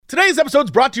Today's episode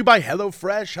is brought to you by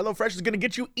HelloFresh. HelloFresh is going to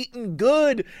get you eating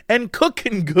good and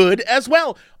cooking good as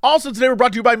well. Also, today we're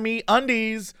brought to you by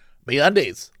MeUndies.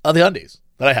 MeUndies are the undies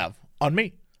that I have on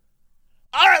me.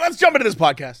 All right, let's jump into this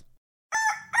podcast.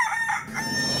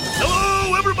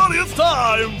 Hello, everybody. It's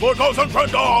time for Cox and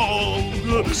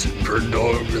Crendog. Cox and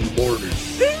Crendog in the morning.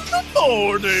 In the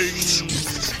morning.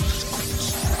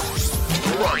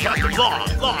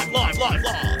 Live.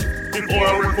 In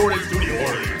 4-hour recording studio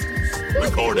audience.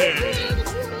 Recording. Wake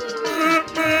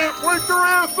your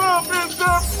ass up. It's the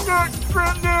Cox and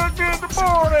Crendog in the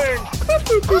morning.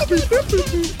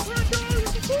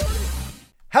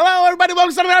 Hello, everybody.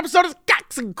 Welcome to another episode of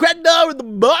Cox and Crendog in the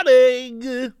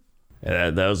morning. Yeah,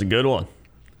 that was a good one.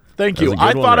 Thank you.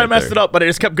 I thought I messed it up, but I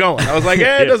just kept going. I was like,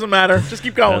 it doesn't matter. Just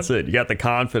keep going. That's it. You got the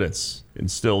confidence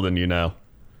instilled in you now.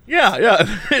 Yeah.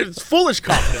 It's foolish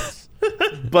confidence,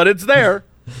 but it's there.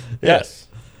 Yes.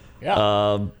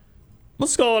 Yeah.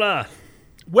 What's going on?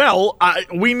 Well,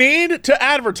 we need to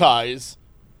advertise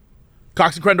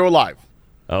Cox and Crendor Live.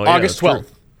 Oh, yeah, August 12th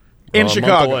in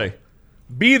Chicago. Away.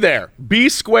 Be there. Be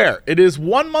square. It is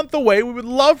 1 month away. We would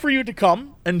love for you to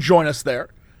come and join us there.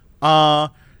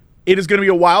 It is going to be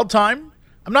a wild time.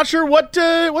 I'm not sure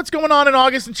what's going on in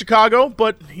August in Chicago,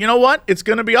 but you know what? It's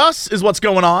going to be us is what's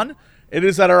going on. It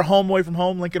is at our home away from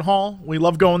home, Lincoln Hall. We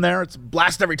love going there. It's a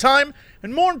blast every time.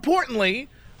 And more importantly,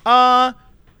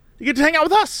 you get to hang out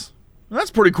with us. And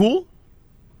that's pretty cool.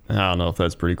 I don't know if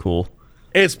that's pretty cool.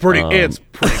 It's pretty cool.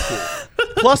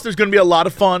 Plus, there's going to be a lot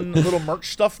of fun little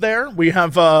merch stuff there. We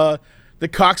have the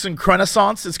Cox and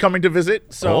Renaissance is coming to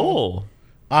visit. So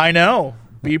I know.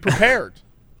 Be prepared.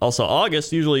 Also,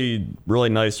 August usually really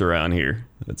nice around here.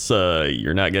 It's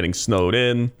you're not getting snowed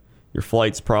in. Your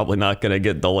flight's probably not going to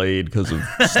get delayed because of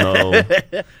snow.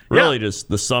 Really, just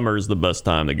the summer is the best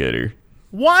time to get here.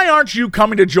 Why aren't you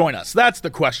coming to join us? That's the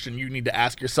question you need to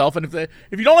ask yourself. And if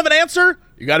you don't have an answer,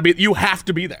 you have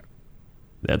to be there.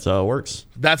 That's how it works.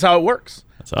 That's how it works.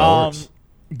 That's how it works.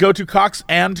 Go to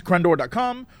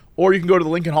coxandcrendor.com, or you can go to the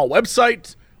Lincoln Hall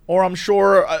website, or I'm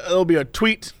sure there'll be a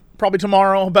tweet probably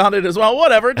tomorrow about it as well.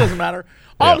 Whatever, it doesn't matter.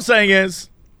 All I'm saying is,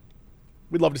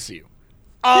 we'd love to see you.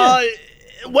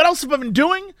 What else have I been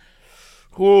doing?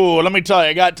 Ooh, let me tell you,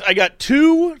 I got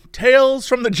 2 tales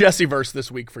from the Jesseverse this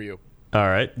week for you. All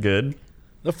right, good.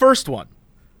 The first one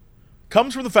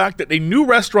comes from the fact that a new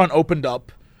restaurant opened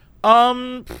up.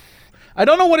 I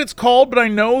don't know what it's called, but I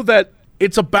know that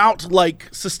it's about like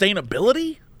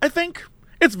sustainability, I think.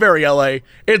 It's very LA.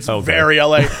 Very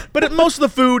LA. But most of the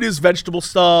food is vegetable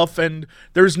stuff, and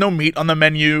there's no meat on the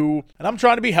menu. And I'm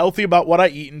trying to be healthy about what I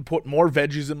eat and put more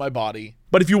veggies in my body.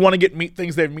 But if you want to get meat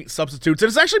things, they have meat substitutes. And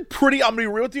it's actually pretty, I'm going to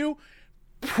be real with you,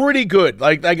 pretty good.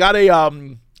 Like, I got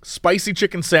a spicy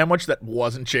chicken sandwich that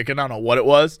wasn't chicken. I don't know what it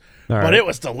was. But it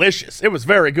was delicious. It was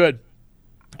very good.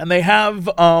 And they have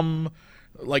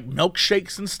like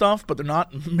milkshakes and stuff, but they're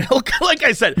not milk. Like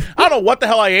I said, I don't know what the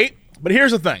hell I ate. But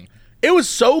here's the thing. It was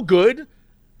so good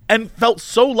and felt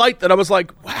so light that I was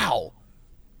like, wow,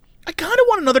 I kind of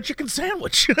want another chicken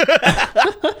sandwich.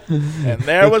 And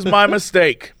there was my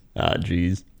mistake. Ah,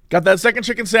 jeez. Got that second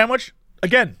chicken sandwich.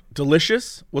 Again,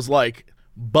 delicious. Was like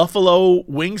buffalo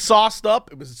wing sauced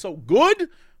up. It was so good.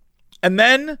 And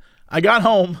then I got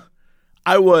home.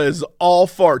 I was all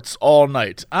farts all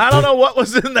night. I don't know what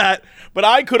was in that, but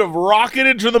I could have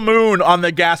rocketed to the moon on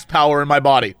the gas power in my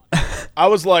body. I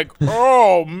was like,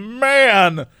 oh,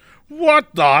 man,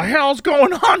 what the hell's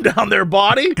going on down there,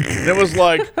 body? And it was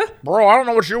like, bro, I don't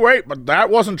know what you ate, but that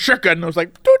wasn't chicken. And it was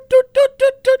like, toot, toot, toot,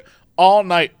 toot, toot, all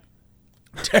night.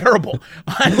 Terrible.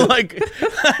 I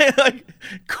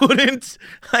couldn't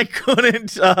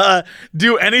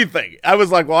do anything. I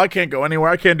was like, well, I can't go anywhere.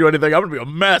 I can't do anything. I'm going to be a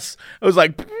mess. I was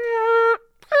like,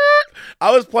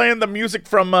 I was playing the music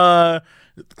from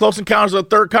Close Encounters of the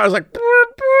Third Kind. I was like,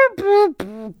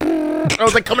 I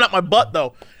was like coming out my butt,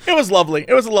 though. It was lovely.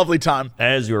 It was a lovely time.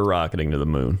 As you were rocketing to the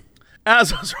moon.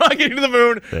 As I was rocketing to the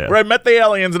moon, where I met the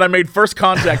aliens and I made first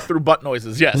contact through butt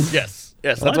noises. Yes.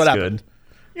 Well, that's what happened. Good.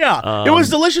 Yeah, it was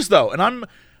delicious, though. And I'm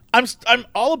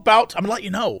all about, I'm going to let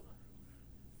you know.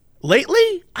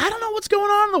 Lately, I don't know what's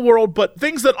going on in the world, but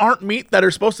things that aren't meat that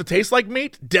are supposed to taste like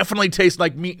meat definitely taste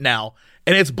like meat now.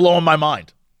 And it's blowing my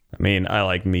mind. I mean, I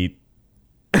like meat.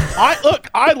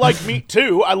 I like meat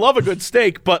too. I love a good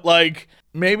steak, but like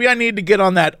maybe I need to get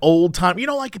on that old time. You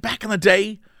know, like back in the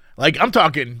day, like I'm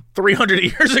talking 300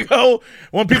 years ago,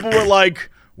 when people were like,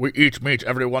 we eat meat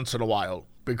every once in a while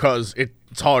because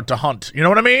it's hard to hunt. You know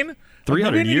what I mean?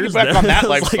 300 years back on that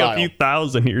lifestyle. Like a few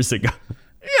thousand years ago.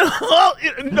 You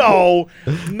know,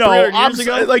 no. 300 years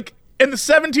ago? Like in the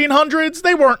 1700s,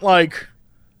 they weren't like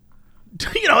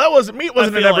that wasn't meat.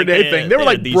 Wasn't an everyday thing. They were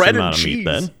like bread and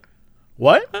cheese.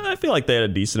 What? I feel like they had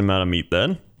a decent amount of meat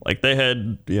then. Like they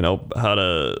had, how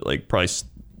to like price.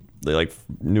 They like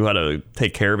knew how to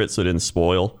take care of it so it didn't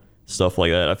spoil, stuff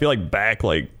like that. I feel like back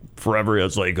like forever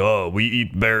it's like, oh, we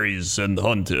eat berries and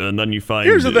hunt, and then you find.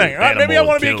 Here's the thing. Maybe I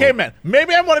want to be a caveman.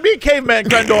 Maybe I want to be a caveman,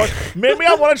 Grendor. Maybe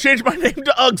I want to change my name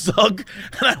to Ugzug,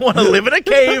 and I want to live in a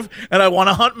cave, and I want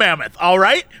to hunt mammoth. All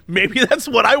right? Maybe that's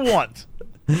what I want.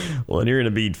 Well, then you're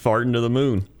gonna be farting to the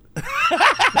moon.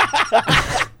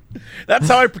 That's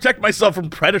how I protect myself from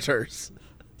predators.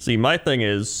 See, my thing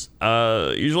is,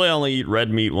 usually I only eat red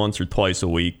meat once or twice a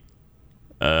week.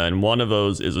 And one of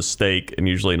those is a steak, and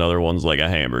usually another one's like a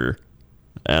hamburger.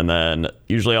 And then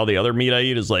usually all the other meat I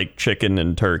eat is like chicken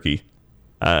and turkey.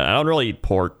 I don't really eat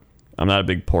pork. I'm not a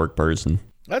big pork person.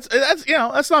 That's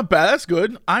not bad. That's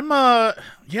good. I don't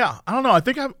know. I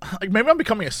think maybe I'm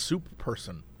becoming a soup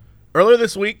person. Earlier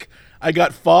this week, I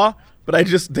got pho, but I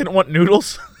just didn't want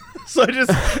noodles. So I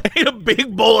just ate a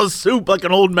big bowl of soup like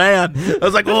an old man. I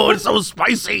was like, oh, it's so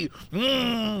spicy.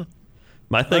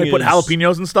 My thing is, put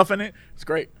jalapenos and stuff in it. It's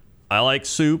great. I like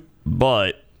soup,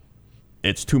 but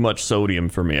it's too much sodium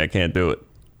for me. I can't do it.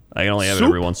 I can only have it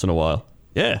every once in a while.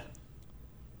 Yeah.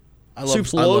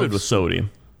 Soup's loaded with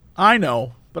sodium. I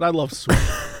know, but I love soup.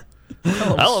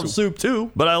 I love soup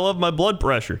too, but I love my blood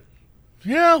pressure.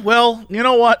 Yeah, well, you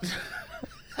know what?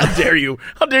 How dare you?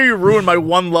 How dare you ruin my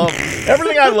one love?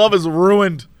 Everything I love is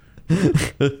ruined.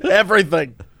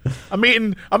 Everything. I'm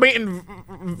eating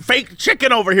fake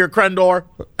chicken over here, Crendor.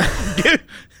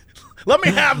 Let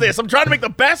me have this. I'm trying to make the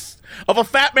best of a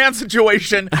fat man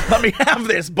situation. Let me have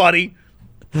this, buddy.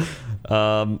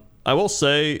 I will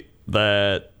say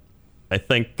that I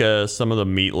think some of the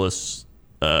meatless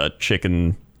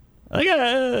chicken. I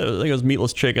think it was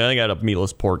meatless chicken. I got a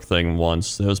meatless pork thing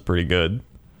once. It was pretty good,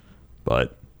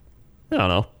 but I don't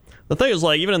know. The thing is,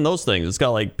 like, even in those things, it's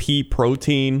got like pea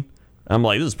protein. I'm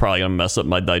like, this is probably gonna mess up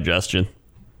my digestion.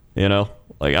 Like,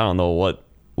 I don't know what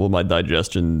my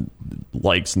digestion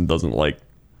likes and doesn't like.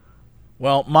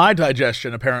 Well, my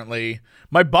digestion, apparently,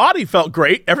 my body felt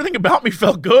great. Everything about me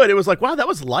felt good. It was like, wow, that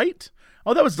was light.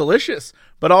 Oh, that was delicious.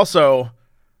 But also,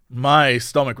 my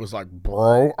stomach was like,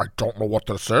 bro, I don't know what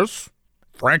this is.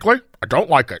 Frankly, I don't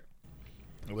like it.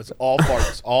 It was all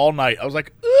farts all night. I was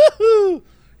like, ooh.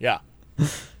 Yeah.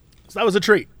 So that was a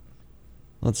treat.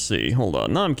 Let's see. Hold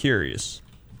on. Now I'm curious.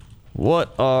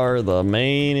 What are the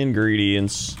main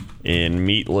ingredients in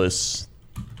meatless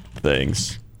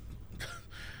things?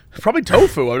 Probably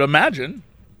tofu, I would imagine.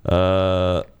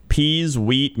 Peas,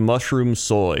 wheat, mushroom,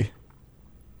 soy.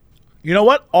 You know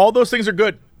what? All those things are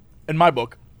good in my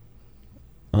book.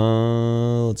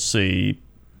 Let's see.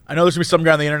 I know there's going to be some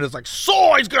guy on the internet that's like,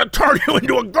 soy's going to turn you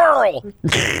into a girl.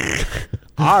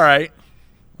 All right.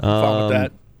 I'm fine with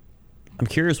that. I'm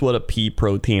curious what a pea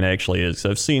protein actually is. 'Cause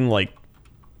I've seen like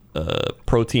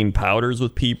protein powders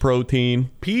with pea protein.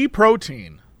 Pea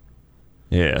protein.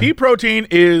 Yeah. Pea protein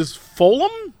is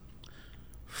phloem?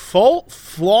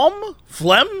 Phlegm?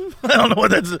 I don't know what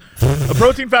that's. A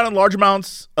protein found in large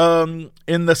amounts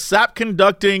in the sap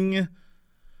conducting.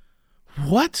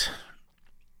 What?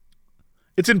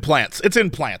 It's in plants. It's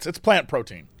plant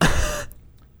protein.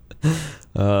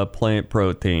 Plant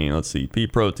protein. Let's see. Pea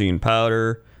protein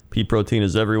powder. Pea protein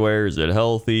is everywhere. Is it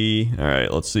healthy? All right.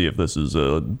 Let's see if this is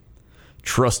a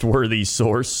trustworthy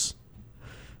source.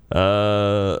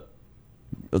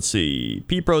 Let's see.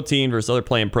 Pea protein versus other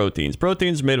plant proteins.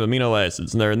 Proteins are made of amino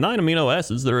acids, and there are 9 amino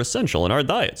acids that are essential in our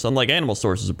diets. Unlike animal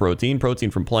sources of protein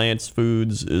from plants,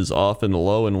 foods is often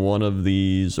low in one of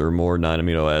these or more 9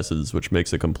 amino acids, which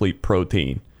makes a complete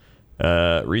protein.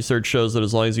 Research shows that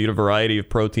as long as you eat a variety of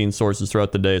protein sources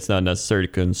throughout the day, it's not necessary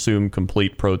to consume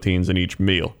complete proteins in each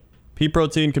meal. Pea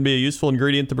protein can be a useful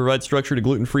ingredient to provide structure to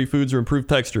gluten-free foods or improve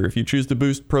texture. If you choose to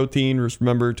boost protein, just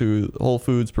remember to whole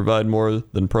foods provide more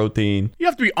than protein. You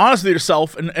have to be honest with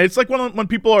yourself, and it's like when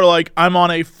people are like, I'm on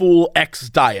a full X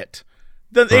diet.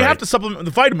 Then they have to supplement with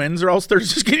the vitamins, or else they're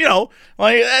just,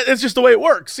 like, it's just the way it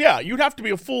works. Yeah, you'd have to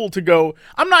be a fool to go,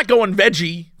 I'm not going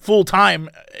veggie full time.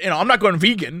 I'm not going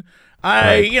vegan.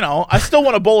 I still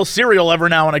want a bowl of cereal every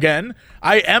now and again.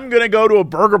 I am going to go to a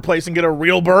burger place and get a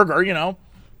real burger,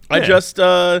 I just,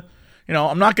 I'm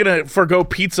not going to forgo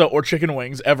pizza or chicken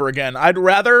wings ever again. I'd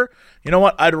rather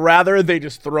they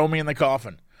just throw me in the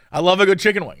coffin. I love a good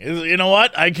chicken wing. You know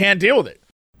what? I can't deal with it.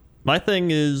 My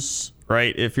thing is,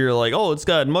 right, if you're like, oh, it's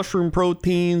got mushroom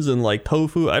proteins and like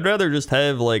tofu, I'd rather just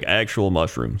have like actual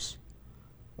mushrooms.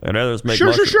 I'd rather just make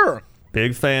Sure.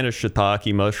 Big fan of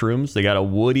shiitake mushrooms. They got a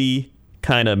woody,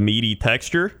 kind of meaty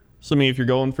texture. So, if you're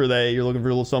going for that, you're looking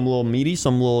for some little meaty,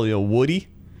 some little, woody.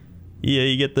 Yeah,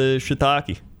 you get the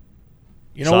shiitake.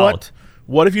 You know Solid. what?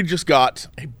 What if you just got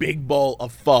a big bowl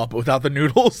of pho but without the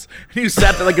noodles, and you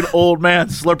sat there like an old man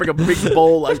slurping a big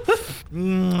bowl, like,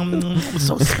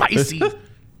 so spicy.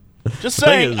 Just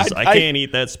saying. Thing is, I can't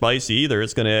eat that spicy either.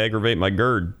 It's going to aggravate my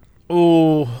GERD.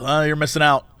 Oh, you're missing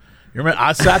out.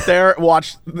 I sat there,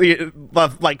 watched the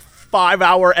like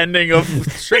 5-hour ending of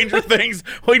Stranger Things,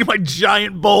 eating my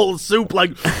giant bowl of soup,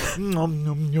 like, nom,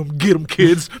 nom, nom, get them,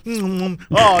 kids.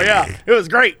 Oh, yeah, it was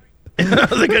great.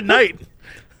 It was a good night.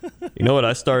 You know what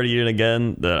I started eating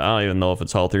again that I don't even know if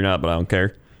it's healthy or not, but I don't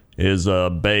care, is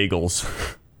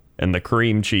bagels and the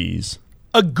cream cheese.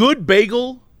 A good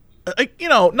bagel,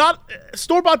 not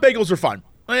store-bought bagels are fine.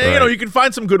 Right. You can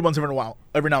find some good ones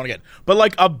every now and again. But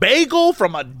like a bagel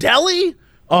from a deli,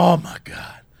 oh my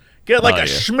God. Get like a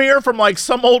schmear from like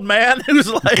some old man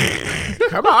who's like,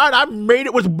 come on, I made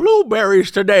it with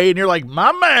blueberries today. And you're like,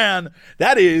 my man,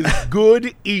 that is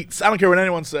good eats. I don't care what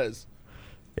anyone says.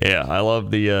 Yeah, I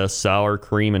love the sour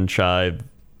cream and chive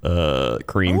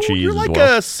cream cheese You're like as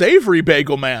well. a savory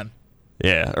bagel man.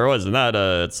 Yeah, or was it not?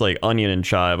 It's like onion and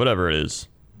chive, whatever it is,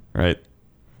 right?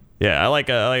 Yeah, I like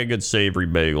a good savory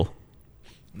bagel.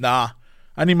 Nah,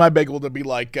 I need my bagel to be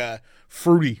like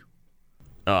fruity.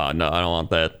 Oh, no, I don't want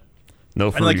that. No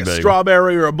And fruity like a bagel.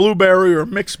 strawberry or a blueberry or a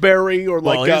mixed berry or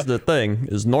like Well, here's the thing,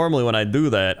 is normally when I do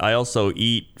that, I also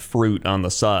eat fruit on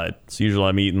the side. So usually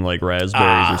I'm eating like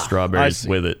raspberries or I strawberries see.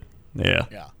 with it. Yeah.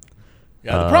 Yeah.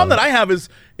 The problem that I have is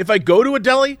if I go to a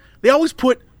deli, they always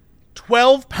put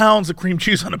 12 pounds of cream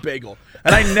cheese on a bagel.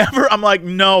 And I'm like,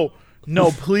 no,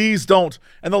 please don't.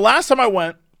 And the last time I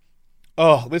went,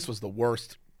 this was the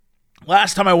worst.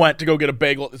 Last time I went to go get a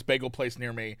bagel at this bagel place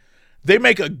near me, they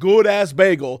make a good-ass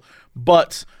bagel,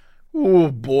 but, oh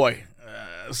boy,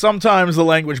 sometimes the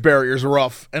language barrier is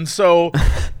rough. And so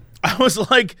I was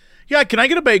like, yeah, can I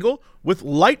get a bagel with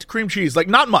light cream cheese? Like,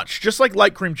 not much, just like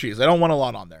light cream cheese. I don't want a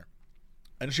lot on there.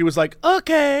 And she was like,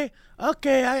 okay,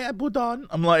 I put on.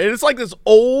 I'm like, it's like this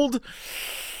old,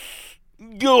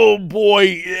 oh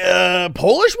boy,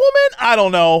 Polish woman? I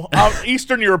don't know.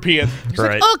 Eastern European. She's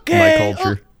Right. like, okay. My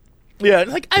culture. Yeah,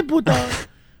 like, I put on.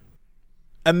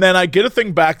 And then I get a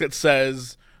thing back that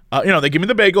says, they give me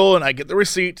the bagel and I get the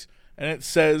receipt and it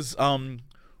says,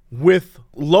 with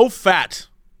low fat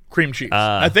cream cheese.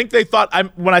 I think they thought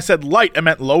when I said light, I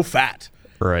meant low fat.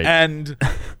 Right. And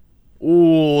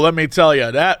let me tell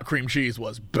you, that cream cheese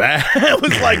was bad.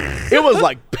 It was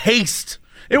like paste.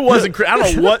 It wasn't. I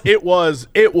don't know what it was.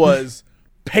 It was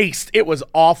paste. It was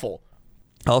awful.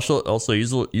 Also,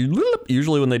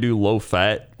 usually when they do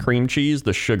low-fat cream cheese,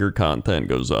 the sugar content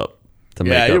goes up to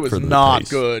make up it was for the not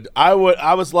taste. good. I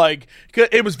was like,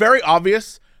 it was very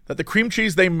obvious that the cream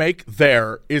cheese they make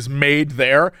there is made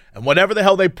there, and whatever the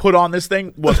hell they put on this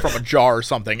thing was from a jar or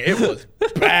something. It was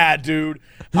bad, dude.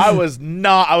 I was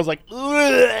like,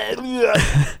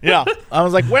 yeah. I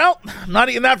was like, well, I'm not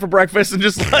eating that for breakfast, and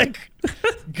just like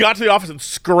got to the office and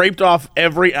scraped off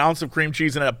every ounce of cream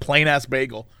cheese in a plain ass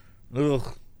bagel.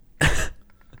 Ugh.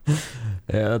 Yeah,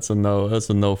 that's a no. That's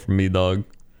a no for me, dog.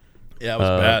 Yeah, it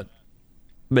was bad.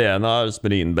 Yeah, no, I've just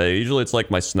been eating bagel. Usually it's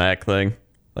like my snack thing.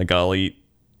 Like I eat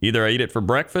it for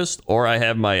breakfast or I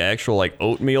have my actual like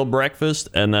oatmeal breakfast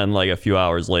and then like a few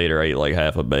hours later I eat like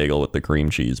half a bagel with the cream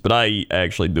cheese. But I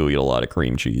actually do eat a lot of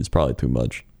cream cheese, probably too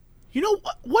much. You know,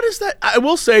 what is that? I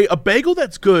will say a bagel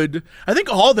that's good. I think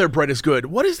all their bread is good.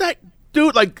 What is that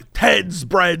dude, like Ted's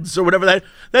Breads or whatever that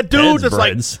dude Ted's that's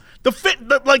Breads.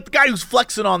 like the guy who's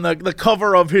flexing on the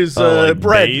cover of his Like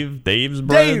bread. Dave's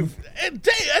bread.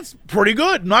 Dave, that's pretty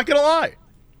good. Not gonna lie.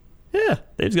 Yeah,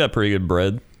 Dave's got pretty good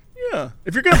bread. Yeah,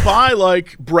 if you're gonna buy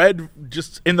like bread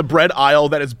just in the bread aisle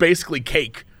that is basically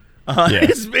cake, Yeah.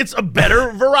 it's a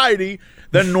better variety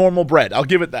than normal bread. I'll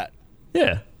give it that.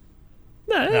 Yeah.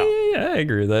 Nah, yeah, I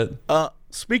agree with that.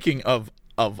 Speaking of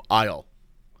aisle,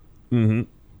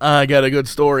 I got a good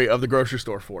story of the grocery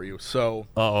store for you. So,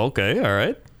 Oh, okay, all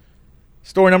right.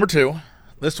 story number 2.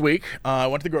 This week, I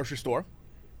went to the grocery store,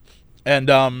 and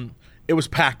it was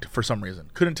packed for some reason.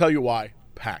 Couldn't tell you why.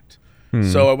 Packed.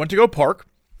 So I went to go park.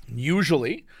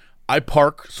 Usually, I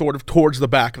park sort of towards the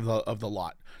back of the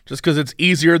lot, just because it's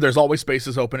easier. There's always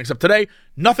spaces open. Except today,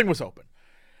 nothing was open.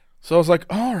 So I was like,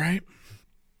 all right.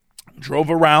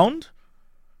 Drove around,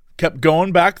 kept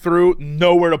going back through,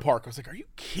 nowhere to park. I was like, are you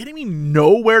kidding me?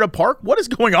 Nowhere to park? What is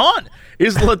going on?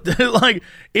 Is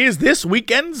this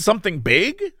weekend something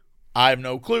big? I have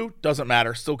no clue. Doesn't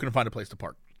matter. Still couldn't find a place to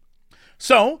park.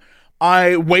 So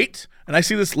I wait, and I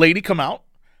see this lady come out,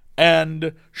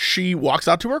 and she walks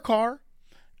out to her car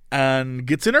and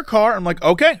gets in her car. I'm like,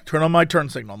 okay, turn on my turn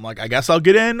signal. I'm like, I guess I'll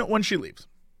get in when she leaves.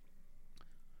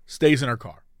 Stays in her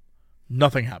car.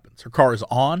 Nothing happens. Her car is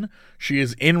on. She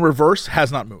is in reverse,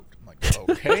 has not moved. I'm like,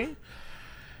 okay.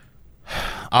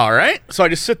 All right. So I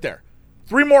just sit there.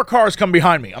 3 more cars come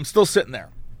behind me. I'm still sitting there.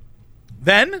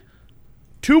 Then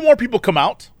 2 more people come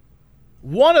out.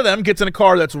 One of them gets in a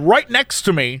car that's right next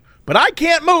to me, but I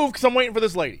can't move because I'm waiting for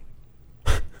this lady.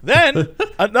 Then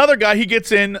another guy, he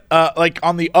gets in like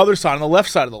on the other side, on the left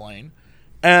side of the lane,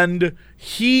 and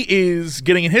he is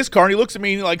getting in his car, and he looks at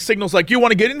me and like signals like, you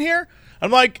want to get in here?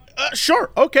 I'm like,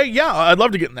 sure, okay, yeah, I'd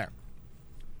love to get in there.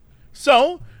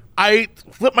 So I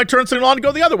flip my turn signal on to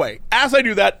go the other way. As I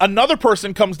do that, another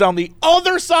person comes down the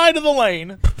other side of the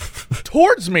lane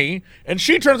towards me, and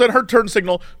she turns on her turn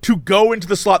signal to go into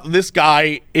the slot that this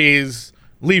guy is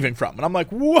leaving from. And I'm like,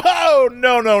 whoa,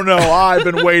 no, I've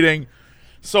been waiting.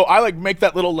 So I like make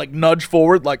that little like nudge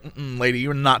forward, like, lady,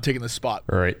 you're not taking this spot.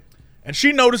 All right. And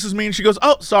she notices me and she goes,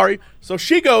 oh, sorry. So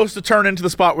she goes to turn into the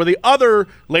spot where the other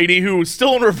lady who is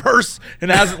still in reverse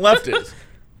and hasn't left is.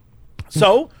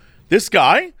 So this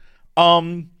guy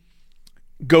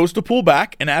goes to pull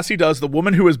back, and as he does, the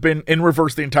woman who has been in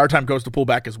reverse the entire time goes to pull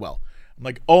back as well. I'm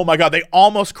like, oh my God, they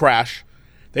almost crash.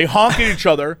 They honk at each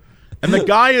other, and the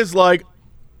guy is like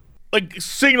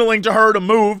signaling to her to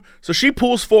move, so she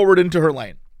pulls forward into her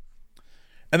lane.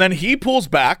 And then he pulls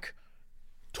back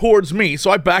towards me,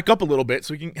 so I back up a little bit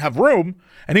so he can have room,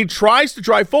 and he tries to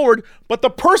drive forward, but the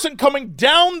person coming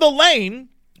down the lane,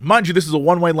 mind you, this is a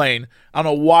one-way lane. I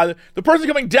don't know why. The person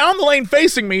coming down the lane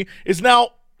facing me is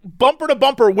now bumper to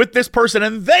bumper with this person,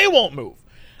 and they won't move.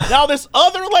 Now this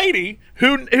other lady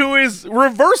who is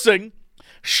reversing,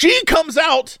 she comes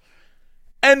out,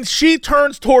 and she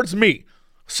turns towards me.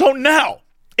 So now,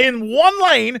 in one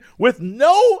lane, with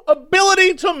no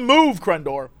ability to move,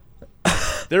 Crendor,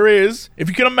 there is, if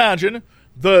you can imagine,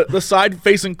 the side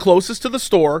facing closest to the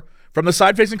store, from the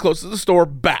side facing closest to the store,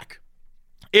 back.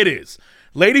 It is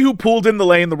lady who pulled in the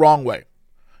lane the wrong way.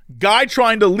 Guy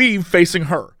trying to leave facing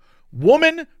her.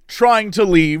 Woman trying to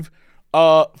leave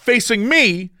facing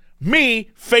me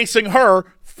facing her,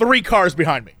 3 cars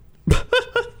behind me.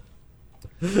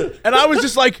 And I was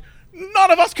just like,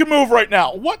 none of us can move right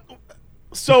now. What?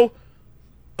 So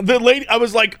the lady, I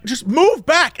was like, just move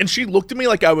back. And she looked at me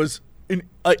like I was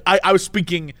I was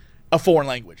speaking a foreign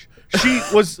language. She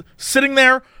was sitting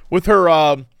there with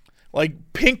her like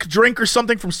pink drink or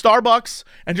something from Starbucks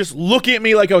and just looking at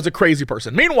me like I was a crazy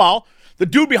person. Meanwhile, the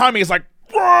dude behind me is like,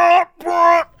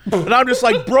 and I'm just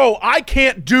like, bro, I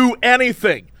can't do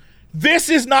anything. This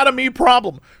is not a me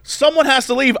problem. Someone has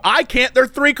to leave. I can't. There are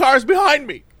 3 cars behind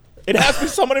me. It has to be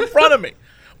someone in front of me.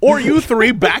 Or you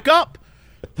 3 back up.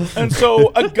 And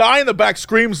so a guy in the back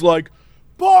screams like,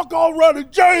 fuck already,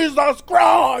 Jesus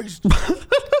Christ.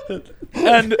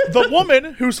 And the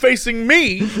woman who's facing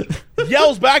me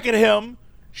yells back at him,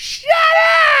 shut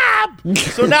up!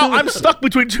 So now I'm stuck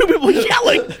between 2 people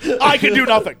yelling. I can do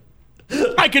nothing.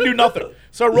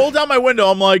 So I roll down my window.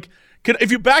 I'm like,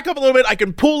 if you back up a little bit, I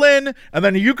can pull in, and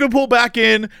then you can pull back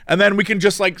in, and then we can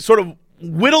just like sort of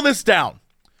whittle this down.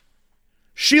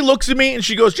 She looks at me and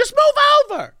she goes, just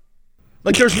move over.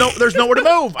 Like there's nowhere to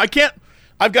move. I can't.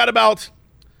 I've got about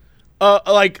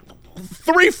like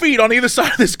 3 feet on either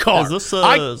side of this car. Is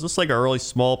this like a really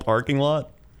small parking lot?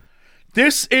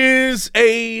 This is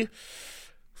a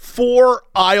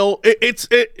 4-aisle. It's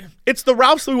the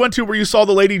Ralph's that we went to where you saw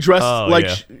the lady dressed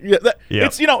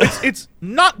It's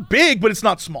not big, but it's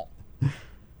not small.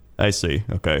 I see.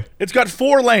 Okay. It's got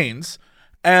 4 lanes,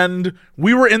 and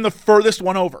we were in the furthest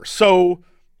one over. So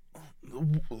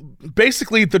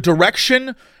basically, the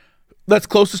direction that's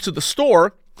closest to the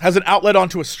store has an outlet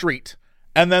onto a street,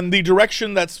 and then the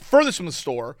direction that's furthest from the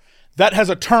store that has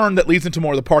a turn that leads into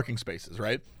more of the parking spaces,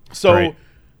 right? So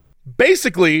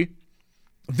basically,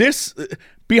 this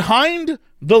behind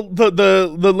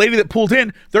the lady that pulled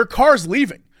in, their car's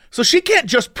leaving, so she can't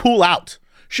just pull out.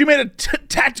 She made a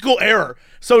tactical error,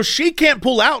 so she can't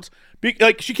pull out.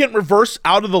 She can't reverse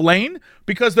out of the lane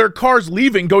because their car's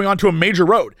leaving, going onto a major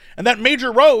road, and that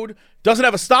major road doesn't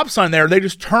have a stop sign there. They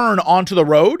just turn onto the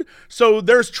road, so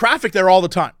there's traffic there all the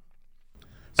time.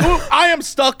 So I am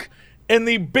stuck in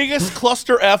the biggest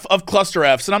cluster F of cluster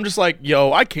Fs, and I'm just like,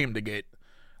 yo, I came to get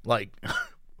like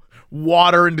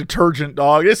water and detergent,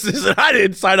 dog. I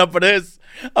didn't sign up for this.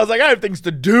 I was like, I have things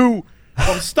to do.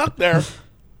 So I'm stuck there.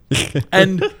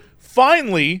 And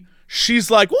finally,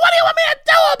 she's like, what do you want me to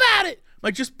do about it? I'm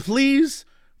like, just please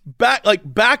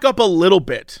back up a little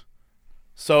bit.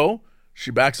 So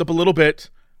she backs up a little bit.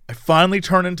 I finally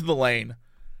turn into the lane.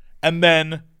 And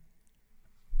then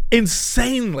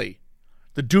insanely,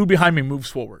 the dude behind me moves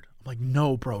forward. I'm like,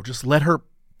 no, bro, just let her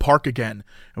park again.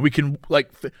 And we can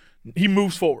he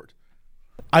moves forward.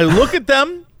 I look at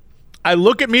them. I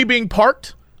look at me being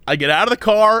parked. I get out of the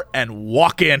car and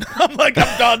walk in. I'm like,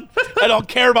 I'm done. I don't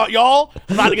care about y'all.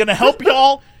 I'm not going to help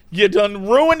y'all. You done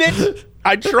ruined it.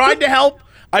 I tried to help.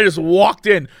 I just walked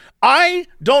in. I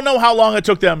don't know how long it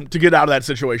took them to get out of that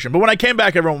situation, but when I came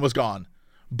back, everyone was gone.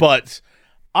 But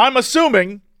I'm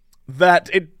assuming that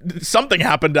something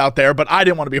happened out there, but I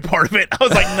didn't want to be a part of it. I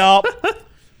was like, no.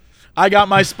 I got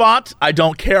my spot. I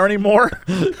don't care anymore.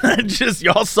 Just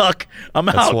y'all suck. I'm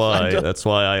out. That's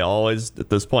why I always, at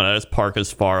this point, I just park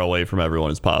as far away from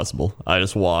everyone as possible. I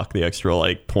just walk the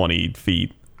extra 20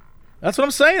 feet. That's what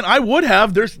I'm saying. I would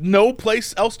have. There's no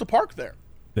place else to park there.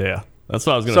 Yeah, that's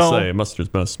what I was gonna say. It must have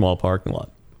just been a small parking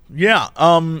lot. Yeah.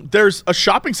 There's a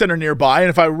shopping center nearby, and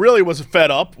if I really was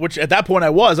fed up, which at that point I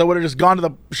would have just gone to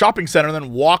the shopping center and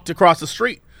then walked across the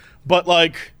street. But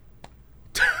I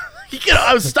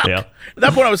was stuck. Yeah. At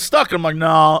that point, I was stuck, and I'm like,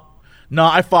 no,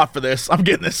 I fought for this. I'm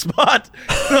getting this spot.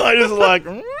 I just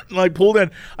pulled in.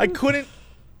 I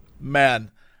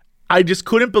just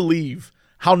couldn't believe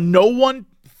how no one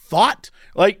thought.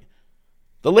 The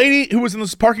lady who was in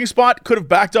this parking spot could have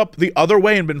backed up the other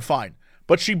way and been fine.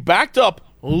 But she backed up,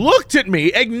 looked at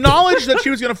me, acknowledged that she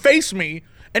was going to face me,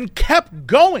 and kept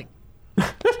going.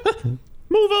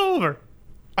 Move over.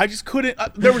 I just couldn't.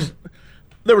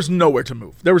 There was nowhere to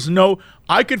move.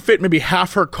 I could fit maybe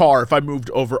half her car if I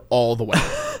moved over all the way.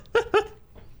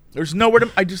 There's nowhere to,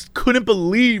 I just couldn't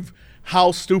believe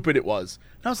how stupid it was.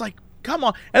 And I was like, come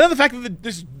on. And then the fact that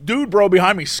this dude bro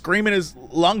behind me screaming his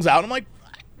lungs out, I'm like,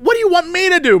 what do you want me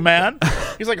to do, man?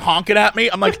 He's honking at me.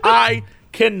 I'm like, I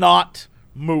cannot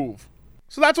move.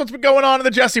 So that's what's been going on in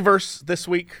the Jesseverse this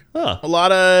week. Huh. A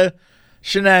lot of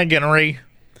shenaniganry.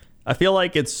 I feel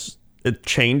like it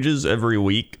changes every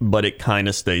week, but it kind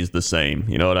of stays the same.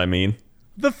 You know what I mean?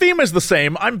 The theme is the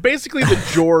same. I'm basically the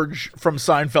George from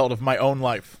Seinfeld of my own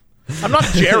life. I'm not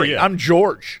Jerry. Yeah. I'm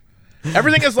George.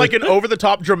 Everything is an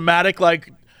over-the-top, dramatic,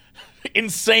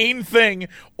 insane thing,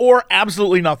 or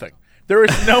absolutely nothing. There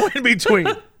is no in between.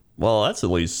 Well, that's at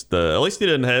least you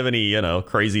didn't have any,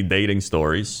 crazy dating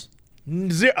stories.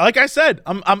 Like I said,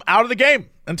 I'm out of the game.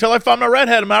 Until I found my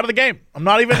redhead, I'm out of the game.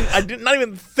 not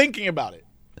even thinking about it.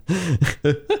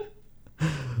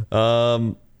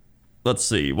 Let's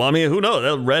see. Well, I mean, who knows?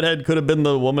 That redhead could have been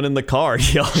the woman in the car.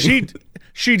 She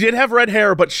did have red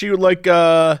hair, but she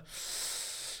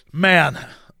man,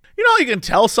 you can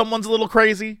tell someone's a little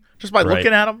crazy just by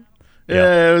looking at them.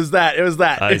 Yeah, it was that. It was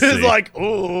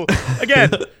ooh.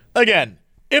 Again.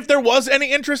 If there was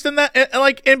any interest in that,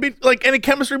 any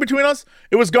chemistry between us,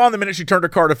 it was gone the minute she turned her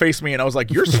car to face me, and I was like,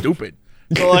 "You're stupid."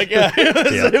 So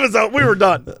it was we were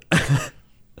done.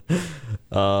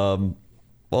 Well,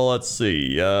 let's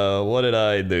see. What did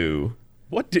I do?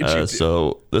 What did you do?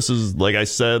 So this is, like I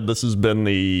said, this has been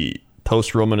the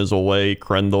Toast Roman is away,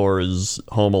 Krendor is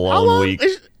home alone week.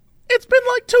 It's been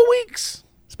 2 weeks.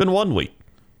 It's been 1 week.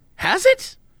 Has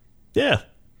it? Yeah.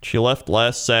 She left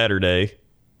last Saturday,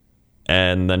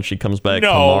 and then she comes back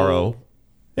tomorrow.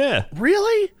 Yeah.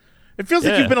 Really? It feels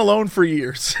like you've been alone for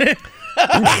years. It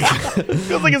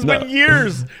feels like it's been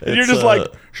years. And you're just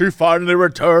she finally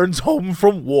returns home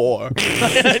from war.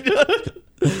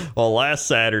 Well, last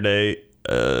Saturday,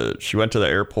 she went to the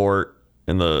airport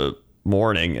in the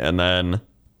morning, and then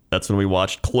that's when we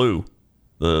watched Clue,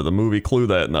 the movie Clue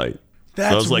that night.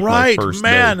 That's so right, my first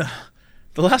man. day.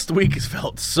 The last week has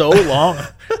felt so long.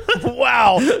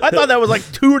 Wow. I thought that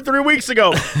was 2 or 3 weeks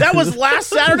ago. That was last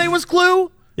Saturday was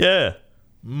Clue? Yeah.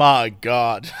 My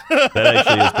God. That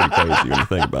actually is pretty crazy when you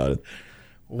think about it.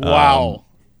 Wow.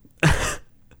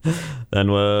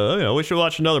 Then we should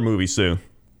watch another movie soon.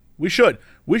 We should.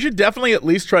 We should definitely at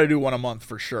least try to do one a month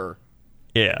for sure.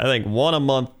 Yeah, I think 1 a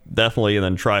month definitely, and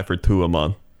then try for 2 a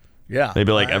month. Yeah.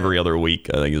 Maybe every other week,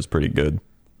 I think is pretty good.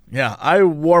 Yeah, I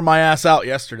wore my ass out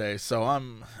yesterday, so I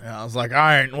was like,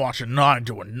 I ain't watching nothing,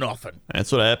 doing nothing.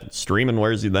 That's what happens. Streaming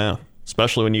wears you down.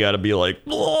 Especially when you got to be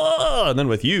blah, and then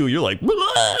with you, you're like,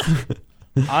 blah.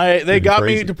 They got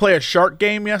me to play a shark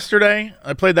game yesterday.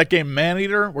 I played that game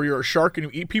Maneater, where you're a shark and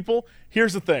you eat people.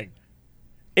 Here's the thing.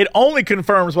 It only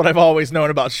confirms what I've always known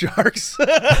about sharks.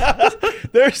 At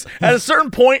a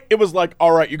certain point, it was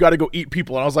all right, you got to go eat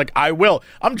people. And I was like, I will.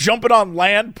 I'm jumping on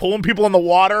land, pulling people in the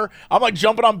water. I'm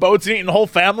jumping on boats and eating whole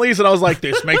families. And I was like,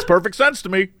 this makes perfect sense to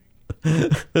me.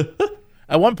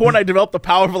 At one point, I developed the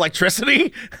power of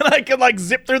electricity, and I can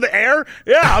zip through the air.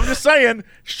 Yeah, I'm just saying,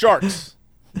 sharks.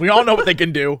 We all know what they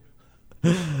can do.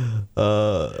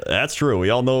 That's true. We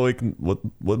all know what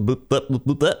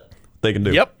they can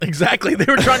do. Yep, exactly. They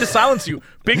were trying to silence you.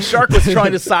 Big Shark was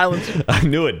trying to silence you. I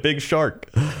knew it. Big Shark.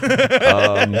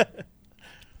 Let's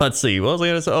see. What was I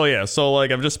going to say? Oh, yeah. So,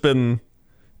 I've just been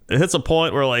it hits a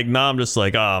point where like now I'm just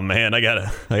like, oh man, I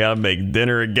gotta make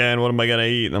dinner again. What am I gonna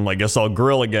eat? And I'm like, guess I'll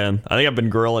grill again. I think I've been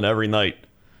grilling every night.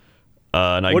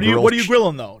 And What are you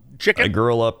grilling though? Chicken? I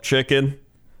grill up chicken,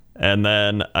 and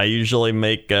then I usually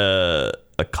make a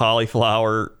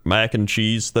cauliflower mac and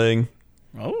cheese thing.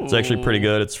 Oh, It's actually pretty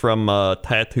good. It's from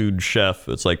Tattooed Chef.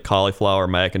 It's like cauliflower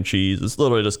mac and cheese. It's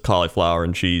literally just cauliflower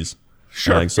and cheese.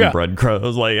 Sure. And like some yeah. breadcrumbs. I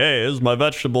was like, hey, this is my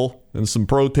vegetable and some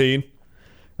protein.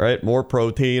 Right? More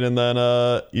protein, and then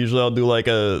usually I'll do like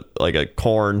a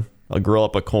corn. I'll grill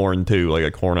up a corn too, like a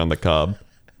corn on the cob.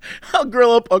 I'll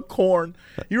grill up a corn.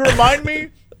 You remind me,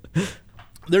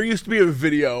 there used to be a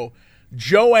video.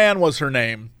 Joanne was her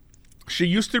name. She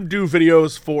used to do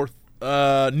videos for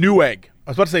Newegg. I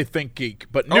was about to say Think Geek,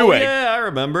 but Newegg. Yeah, I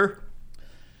remember.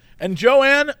 And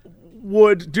Joanne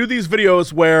would do these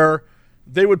videos where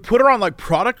they would put her on like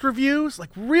product reviews,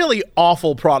 like really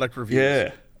awful product reviews.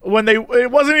 Yeah. When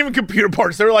it wasn't even computer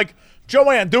parts. They were like,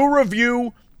 Joanne, do a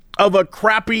review of a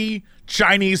crappy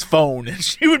Chinese phone. And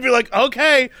she would be like,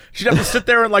 okay. She'd have to sit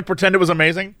there and like pretend it was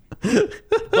amazing.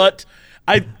 But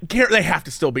I can't. They have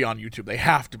to still be on YouTube. They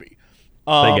have to be.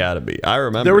 They gotta be. I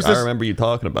remember. I remember you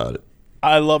talking about it.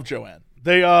 I love Joanne.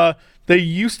 They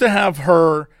used to have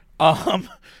her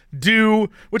do,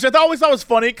 which I always thought was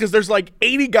funny because there's like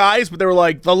 80 guys, but they were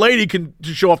like, the lady can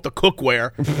just show off the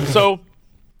cookware. So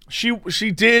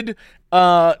she did. There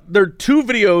are 2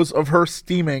 videos of her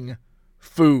steaming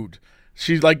food.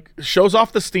 She like shows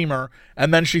off the steamer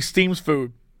and then she steams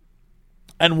food.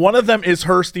 And one of them is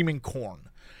her steaming corn.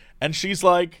 And she's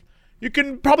like, you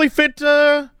can probably fit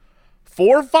 4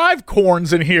 or 5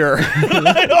 corns in here.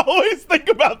 I always think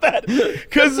about that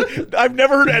because I've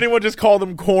never heard anyone just call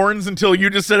them corns until you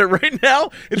just said it right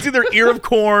now. It's either ear of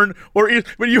corn or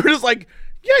but you were just like,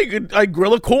 yeah, I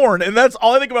grill a corn. And that's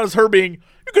all I think about is her being,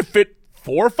 you could fit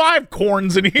 4 or 5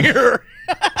 corns in here.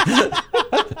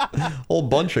 Whole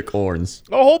bunch of corns.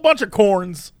 A whole bunch of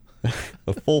corns.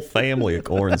 A full family of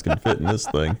corns can fit in this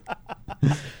thing.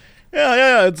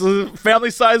 Yeah. It's a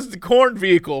family-sized corn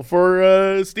vehicle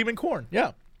for steaming corn.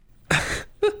 Yeah.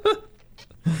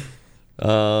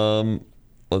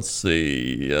 Let's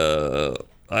see.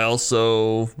 I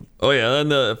also. Oh yeah.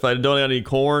 Then if I don't have any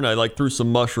corn, I like threw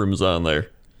some mushrooms on there.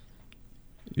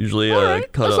 Usually, All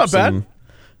right. cut That's up not bad. some.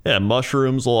 Yeah,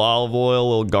 mushrooms, a little olive oil, a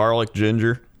little garlic,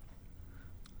 ginger.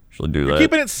 Usually do that.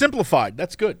 Keeping it simplified.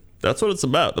 That's good. That's what it's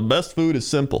about. The best food is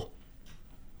simple.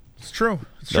 It's true.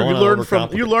 It's Don't true.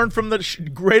 wanna You learned from the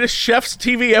greatest chefs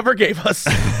TV ever gave us.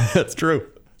 That's true.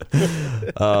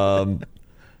 Then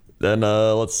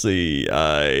let's see.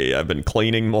 I've been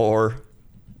cleaning more.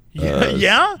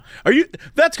 Yeah? Are you?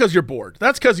 That's because you're bored.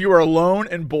 That's because you are alone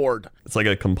and bored. It's like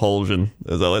a compulsion.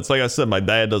 It's like I said, my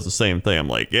dad does the same thing. I'm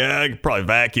like, yeah, I could probably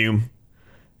vacuum.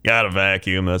 Gotta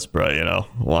vacuum. That's probably,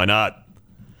 why not?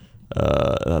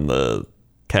 And the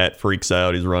cat freaks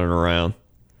out. He's running around.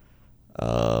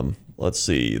 Let's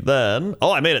see. Then,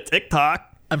 I made a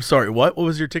TikTok. I'm sorry. What? What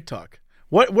was your TikTok?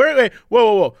 What? Wait,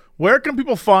 whoa. Where can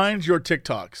people find your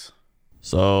TikToks?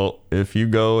 So if you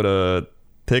go to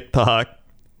TikTok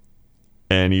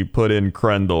and you put in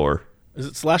Crendor. Is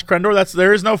it /Crendor?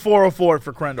 There is no 404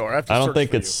 for Crendor. I don't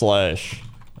think it's slash.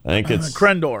 I think it's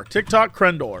Crendor. TikTok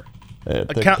Crendor. Yeah,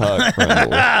 TikTok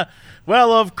Crendor.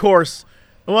 Well, of course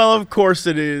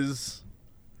it is.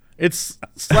 It's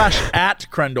 /at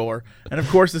Crendor, and of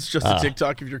course it's just a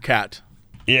TikTok of your cat.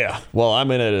 Yeah. Well,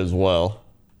 I'm in it as well.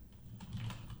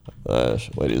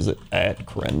 What is it? At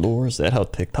Crendor? Is that how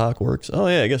TikTok works? Oh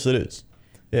yeah, I guess it is.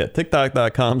 Yeah,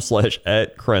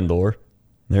 TikTok.com/at Crendor.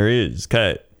 There he is,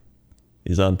 cat.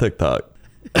 He's on TikTok.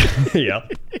 Yeah.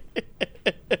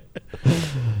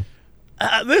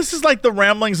 This is like the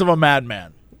ramblings of a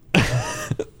madman.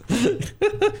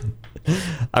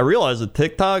 I realize that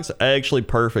TikTok's actually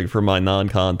perfect for my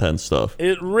non-content stuff.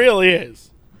 It really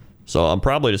is. So I'm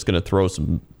probably just gonna throw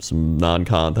some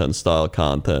non-content style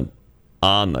content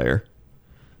on there.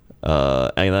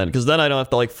 And then, because then I don't have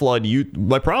to like flood you.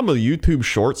 My problem with YouTube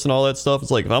Shorts and all that stuff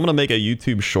is like, if I'm gonna make a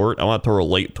YouTube short, I want it to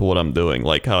relate to what I'm doing.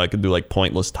 Like how I could do like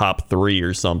pointless top 3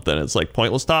 or something. It's like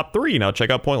pointless top 3. Now check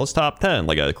out pointless top 10,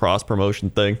 like a cross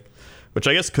promotion thing, which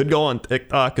I guess could go on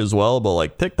TikTok as well. But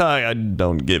like TikTok, I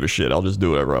don't give a shit. I'll just do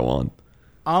whatever I want.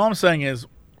 All I'm saying is,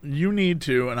 you need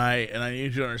to, and I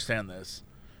need you to understand this.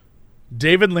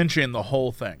 David Lynch in the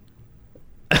whole thing.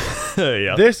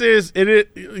 Yeah. This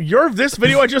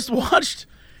video I just watched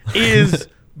is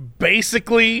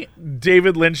basically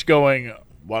David Lynch going,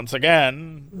 once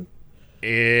again,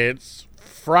 it's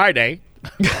Friday.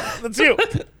 That's you.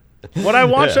 What I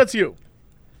watched, that's you.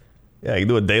 Yeah, you can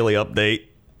do a daily update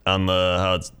on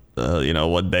how it's,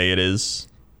 what day it is.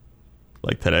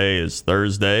 Like today is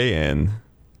Thursday, and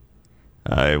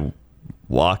I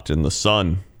walked in the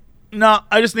sun. No,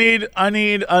 I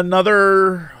need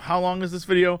another, how long is this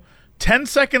video? 10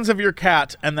 seconds of your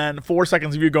cat, and then 4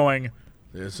 seconds of you going,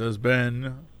 "This has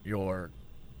been your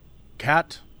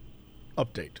cat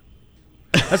update."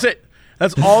 That's it.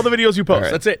 That's all the videos you post.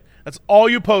 Right. That's it. That's all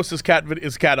you post is cat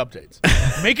updates.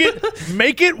 Make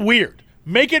it weird.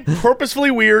 Make it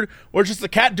purposefully weird, or just the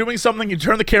cat doing something. You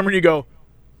turn the camera and you go,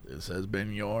 "This has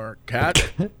been your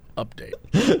cat update."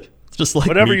 It's just like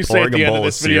Whatever me you say at pouring the a end of bowl of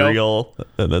this video. cereal,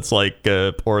 and it's like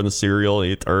pouring the cereal, and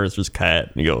he turns to his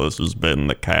cat, and you go, "This has been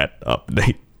the cat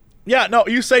update." Yeah, no,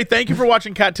 you say thank you for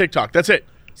watching cat TikTok. That's it.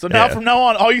 So now Yeah. from now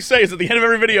on, all you say is at the end of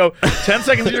every video, 10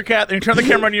 seconds of your cat, then you turn the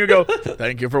camera on and you go,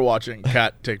 "Thank you for watching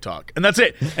cat TikTok." And that's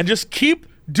it. And just keep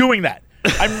doing that.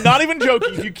 I'm not even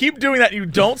joking. If you keep doing that and you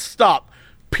don't stop,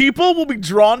 people will be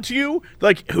drawn to you.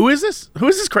 Like, who is this? Who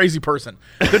is this crazy person?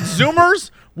 The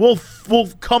Zoomers will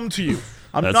come to you.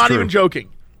 I'm That's not true. even joking.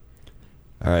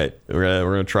 All right, we're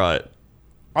gonna try it.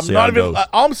 I'm See not how it even. goes.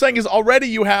 All I'm saying is already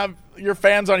you have your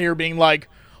fans on here being like,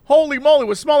 "Holy moly!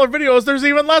 With smaller videos, there's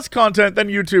even less content than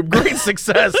YouTube. Great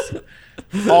success."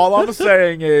 All I'm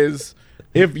saying is,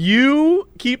 if you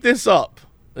keep this up,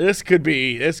 this could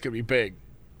be big.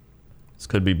 This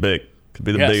could be big. Could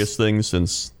be the Yes. biggest thing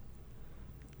since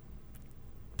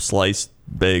sliced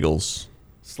bagels.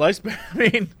 I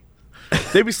mean,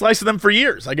 they'd be slicing them for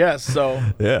years, I guess. So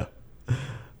Yeah.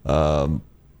 So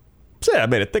yeah, I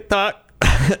made a TikTok,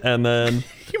 and then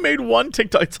you made one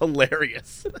TikTok. It's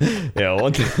hilarious. yeah,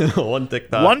 one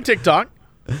TikTok. One TikTok.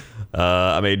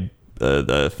 I made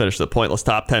finished the pointless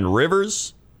top 10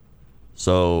 rivers.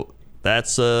 So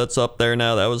that's up there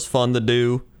now. That was fun to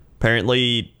do.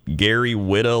 Apparently Gary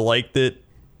Whitta liked it.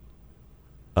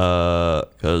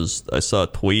 Because I saw a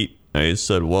tweet. I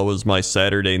said, "What was my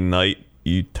Saturday night?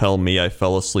 You tell me I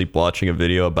fell asleep watching a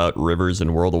video about rivers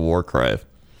in World of Warcraft."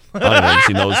 I don't know if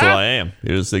he knows who I am. He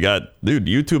just dude,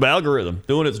 YouTube algorithm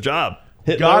doing its job.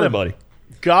 Hitting Got him. everybody.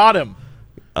 Got him.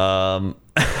 And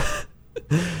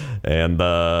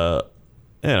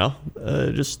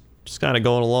just kind of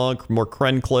going along, more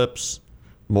Kren clips,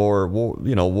 more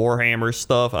Warhammer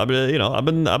stuff. I've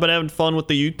been having fun with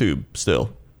the YouTube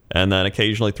still, and then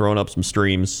occasionally throwing up some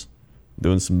streams,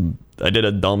 doing some. I did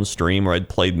a dumb stream where I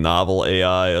played novel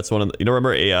AI. That's one of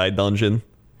remember AI Dungeon?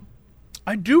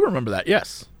 I do remember that.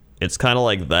 Yes. It's kind of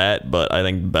like that, but I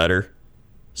think better.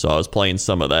 So I was playing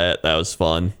some of that. That was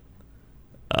fun.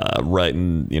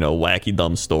 Writing wacky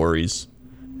dumb stories,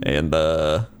 and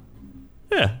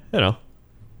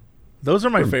Those are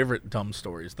my favorite dumb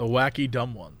stories. The wacky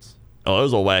dumb ones. Oh, it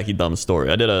was a wacky dumb story.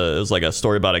 It was like a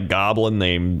story about a goblin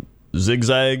named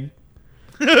Zigzag,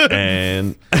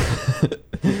 and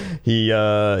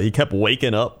he kept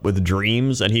waking up with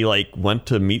dreams, and he went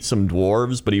to meet some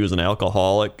dwarves, but he was an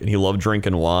alcoholic and he loved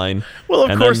drinking wine. Well,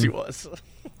 of And course then he was.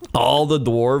 all the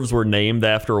dwarves were named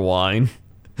after wine.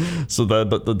 So the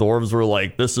dwarves were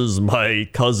like, "This is my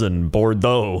cousin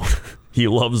Bordeaux. He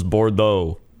loves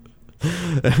Bordeaux."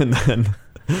 And then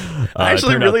I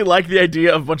actually turned out- really like the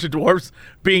idea of a bunch of dwarves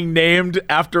being named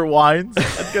after wines.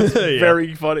 That's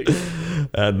very funny.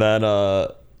 And then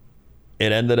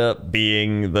it ended up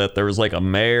being that there was a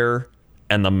mayor,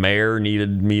 and the mayor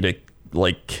needed me to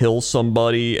kill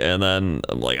somebody, and then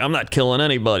I'm like, "I'm not killing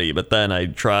anybody." But then I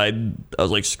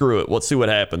was like, "Screw it, let's see what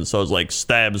happens." So I was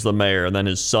stabs the mayor, and then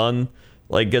his son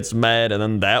gets mad, and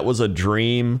then that was a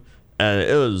dream, and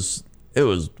it was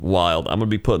wild. I'm gonna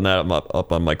be putting that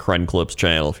up on my Kren Clips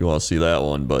channel if you want to see that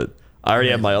one. But I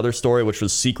already have my other story, which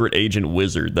was Secret Agent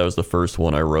Wizard. That was the first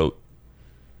one I wrote.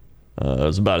 It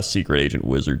was about a secret agent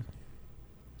wizard.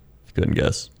 If you couldn't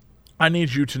guess. I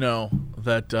need you to know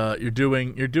that you're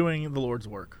doing the Lord's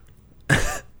work.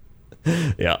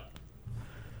 Yeah.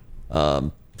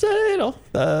 So,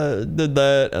 did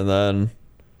that, and then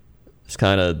just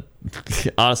kind of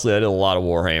honestly, I did a lot of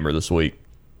Warhammer this week.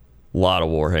 A lot of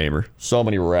Warhammer. So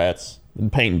many rats. Been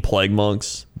painting plague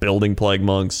monks, building plague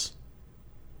monks,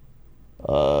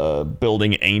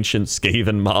 building ancient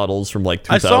Skaven models from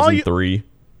 2003.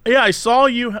 Yeah, I saw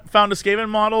you found a Skaven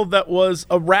model that was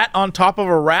a rat on top of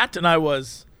a rat, and I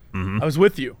was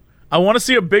with you. I want to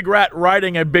see a big rat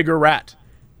riding a bigger rat.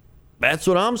 That's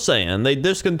what I'm saying. They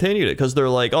discontinued it because they're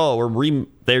like, "Oh,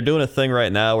 they're doing a thing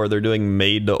right now where they're doing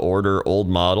made-to-order old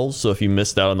models. So if you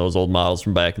missed out on those old models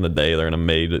from back in the day, they're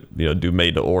gonna do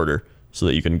made-to-order so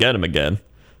that you can get them again."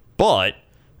 But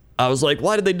I was like,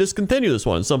 "Why did they discontinue this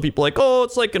one?" And some people are like, "Oh,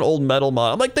 it's like an old metal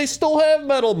model." I'm like, they still have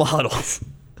metal models.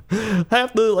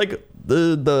 Half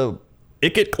the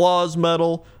Icket Claws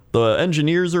metal, the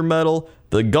engineers are metal,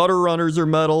 the gutter runners are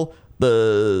metal,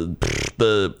 all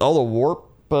the warp,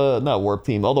 not warp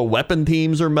team, all the weapon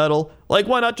teams are metal. Like,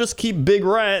 why not just keep Big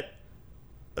Rat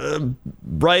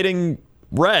riding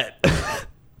Rat?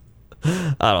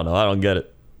 I don't know. I don't get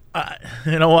it.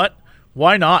 You know what?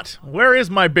 Why not? Where is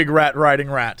my Big Rat riding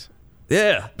Rat?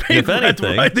 Yeah. Big If Rat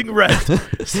anything, riding Rat.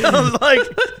 Sounds like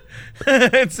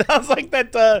it sounds like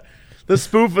that. The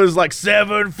spoof is like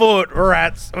 7 foot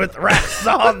rats with rats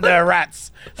on their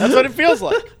rats. That's what it feels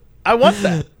like. I want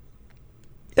that.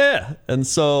 yeah. And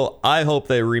so I hope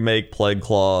they remake Plague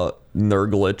Claw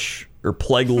Nurglich, or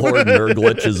Plague Lord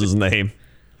Nurglich is his name.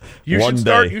 You One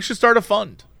day. should start a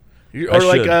fund, I or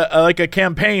like should. a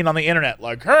campaign on the internet.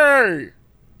 Like, hey,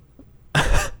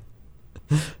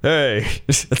 Hey,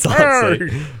 that's all I'd say.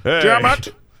 Hey. damn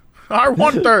it, I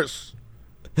want this.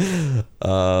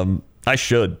 I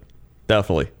should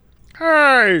definitely.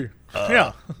 Hey,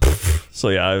 yeah. So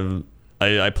yeah,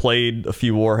 I played a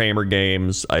few Warhammer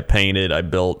games. I painted. I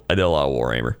built. I did a lot of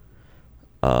Warhammer.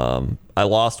 I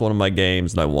lost one of my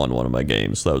games and I won one of my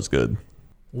games. So that was good.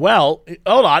 Well,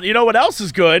 hold on. You know what else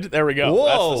is good? There we go.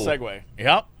 Whoa. That's the segue.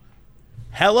 Yep.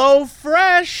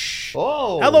 HelloFresh.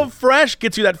 Oh. HelloFresh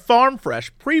gets you that farm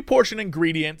fresh, pre-portioned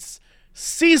ingredients,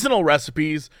 seasonal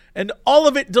recipes, and all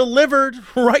of it delivered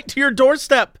right to your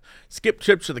doorstep. Skip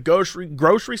trips to the grocery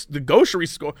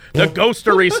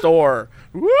store.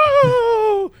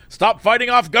 Woo! Stop fighting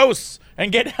off ghosts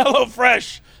and get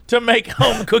HelloFresh to make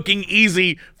home cooking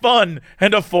easy, fun,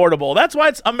 and affordable. That's why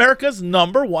it's America's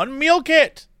 #1 meal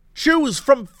kit. Choose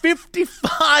from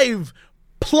 55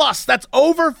 plus, that's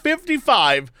over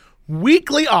 55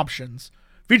 weekly options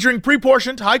featuring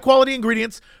pre-portioned, high-quality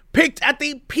ingredients picked at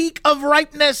the peak of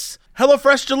ripeness.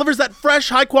 HelloFresh delivers that fresh,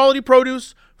 high-quality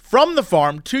produce from the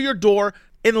farm to your door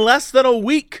in less than a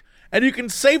week, and you can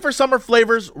savor summer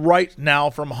flavors right now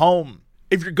from home.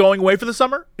 If you're going away for the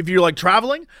summer, if you're like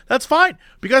traveling, that's fine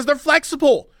because they're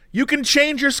flexible. You can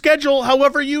change your schedule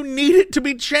however you need it to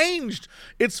be changed.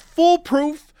 It's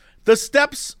foolproof. The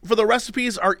steps for the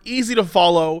recipes are easy to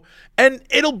follow, and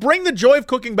it'll bring the joy of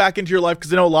cooking back into your life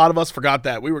because I know a lot of us forgot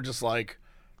that. We were just like,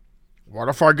 what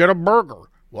if I get a burger?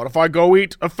 What if I go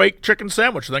eat a fake chicken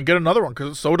sandwich and then get another one because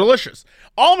it's so delicious?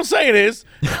 All I'm saying is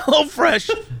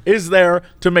HelloFresh is there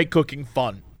to make cooking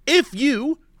fun. If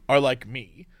you are like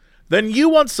me, then you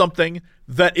want something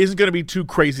that isn't going to be too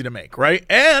crazy to make, right?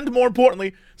 And more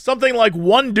importantly, something like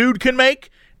one dude can make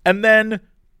and then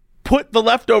put the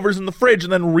leftovers in the fridge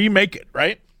and then remake it,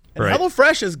 right? And Right.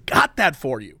 HelloFresh has got that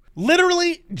for you.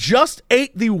 Literally just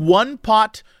ate the one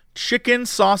pot chicken,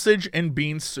 sausage, and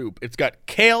bean soup. It's got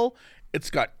kale. It's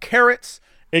got carrots.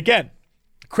 Again,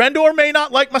 Krendor may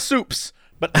not like my soups,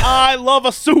 but I love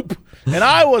a soup. And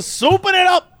I was souping it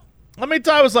up. Let me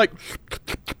tell you, I was like,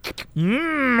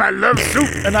 I love soup.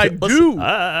 And I do.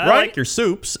 I right? like your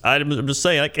soups. I'm just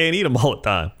saying I can't eat them all the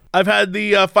time. I've had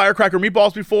the firecracker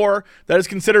meatballs before. That is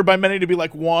considered by many to be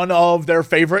like one of their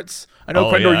favorites. I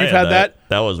know, Krendor, yeah, you've had that.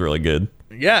 That was really good.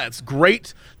 Yeah, it's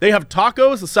great. They have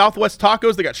tacos, the Southwest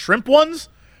tacos. They got shrimp ones.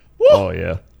 Woo! Oh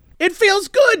yeah. It feels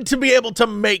good to be able to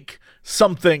make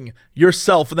something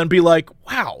yourself and then be like,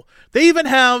 wow. They even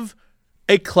have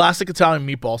a classic Italian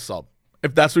meatball sub,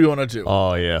 if that's what you want to do.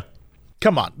 Oh yeah.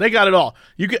 Come on, they got it all.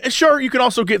 You can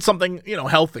also get something,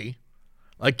 healthy,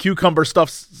 like cucumber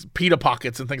stuffed pita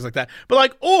pockets and things like that. But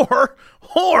like, or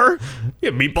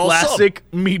Yeah, meatball classic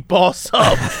meatball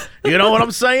sub. You know what I'm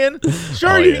saying?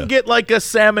 Sure, Oh, you yeah. can get like a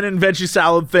salmon and veggie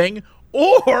salad thing,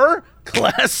 or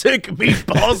classic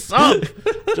meatball sub.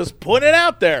 Just put it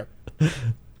out there.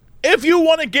 If you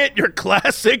want to get your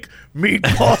classic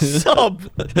meatball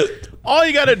sub, all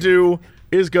you got to do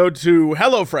is go to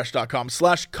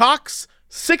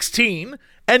HelloFresh.com/Cox16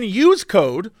 and use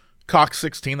code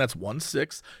Cox16, that's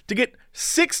 16, to get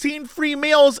 16 free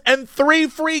meals and 3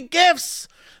 free gifts.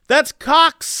 That's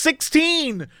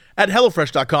Cox16 at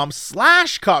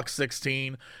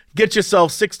HelloFresh.com/Cox16. Get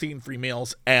yourself 16 free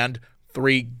meals and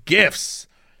 3 gifts.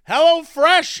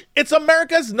 HelloFresh, it's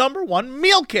America's #1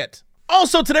 meal kit.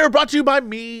 Also, today we're brought to you by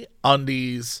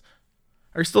MeUndies.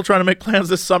 Are you still trying to make plans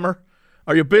this summer?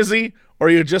 Are you busy, or are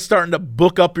you just starting to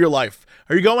book up your life?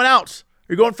 Are you going out?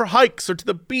 Are you going for hikes or to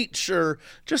the beach or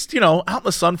just, out in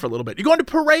the sun for a little bit? Are you going to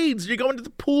parades? Are you going to the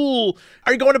pool?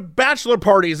 Are you going to bachelor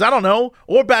parties? I don't know.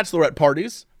 Or bachelorette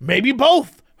parties. Maybe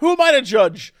both. Who am I to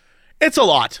judge? It's a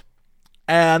lot.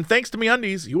 And thanks to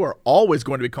MeUndies, you are always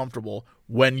going to be comfortable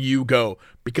when you go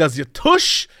because your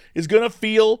tush is going to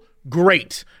feel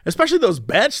great, especially those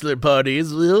bachelor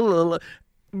parties,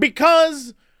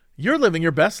 because you're living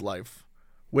your best life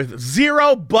with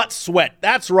zero butt sweat.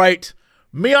 That's right.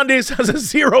 MeUndies has a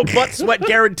zero butt sweat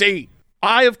guarantee.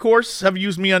 I, of course, have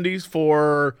used MeUndies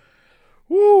for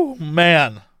Woo,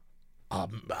 man.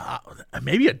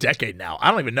 Maybe a decade now.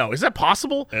 I don't even know. Is that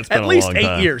possible? It's been At a least long 8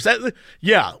 time. years.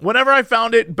 Yeah. Whenever I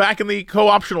found it back in the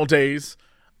co-optional days,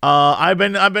 I've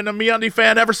been a MeUndies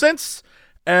fan ever since,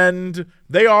 and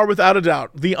they are without a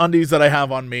doubt the undies that I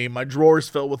have on me. My drawer's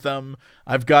filled with them.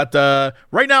 I've got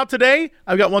right now today.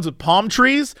 I've got ones with palm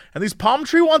trees, and these palm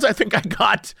tree ones I think I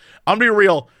got. I'm gonna be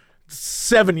real.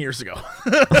 7 years ago.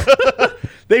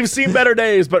 They've seen better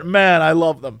days, but man, I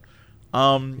love them.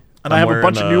 And I have a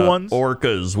bunch of new ones.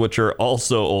 Orcas, which are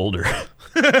also older.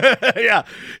 yeah.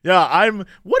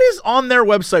 What is on their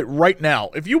website right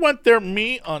now? If you went there,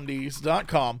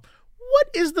 MeUndies.com,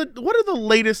 what are the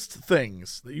latest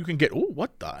things that you can get? Ooh,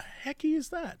 what the hecky is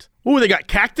that? Ooh, they got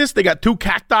cactus. They got 2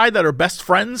 cacti that are best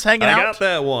friends hanging out. I got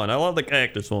that one. I love the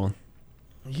cactus one.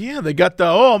 Yeah, they got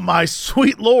oh my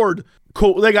sweet lord.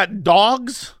 Cool. They got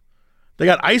dogs. They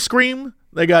got ice cream.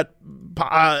 They got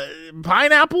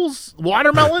pineapples,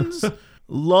 watermelons.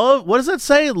 Love. What does that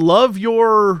say?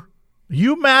 You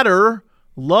matter.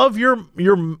 Love your.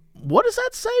 What does that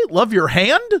say? Love your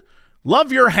hand.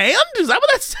 Love your hand. Is that what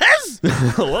that says?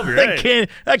 Love your hand.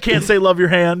 That can't say love your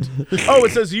hand. Oh,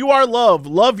 it says you are love.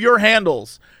 Love your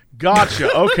handles.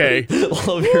 Gotcha. Okay.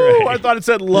 Love your hand. I thought it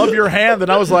said love your hand, and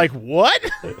I was like, what?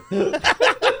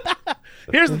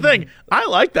 Here's the thing. I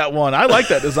like that one. I like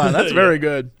that design. That's very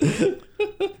good.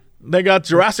 They got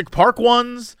Jurassic Park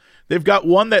ones. They've got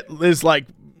one that is like,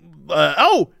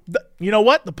 you know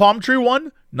what? The palm tree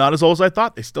one, not as old as I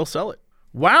thought. They still sell it.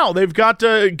 Wow. They've got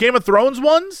Game of Thrones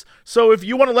ones. So if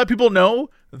you want to let people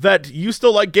know that you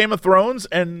still like Game of Thrones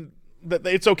and that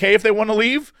it's okay if they want to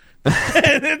leave,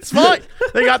 it's fine.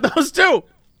 They got those too.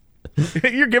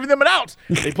 You're giving them an out.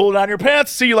 They pull it down your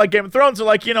pants, see you like Game of Thrones. They're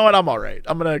like, you know what? I'm all right.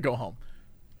 I'm going to go home.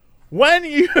 When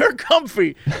you're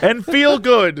comfy and feel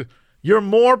good, you're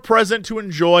more present to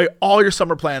enjoy all your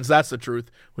summer plans. That's the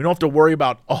truth. We don't have to worry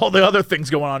about all the other things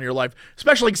going on in your life,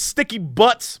 especially sticky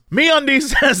butts.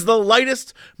 MeUndies has the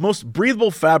lightest, most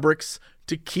breathable fabrics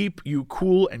to keep you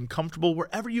cool and comfortable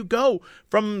wherever you go.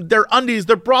 From their undies,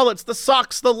 their bralettes, the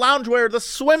socks, the loungewear, the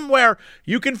swimwear,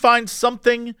 you can find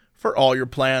something for all your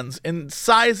plans in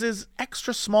sizes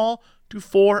extra small to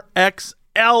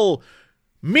 4XL.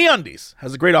 MeUndies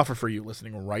has a great offer for you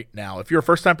listening right now. If you're a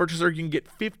first-time purchaser, you can get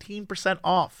 15%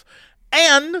 off.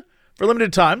 And for a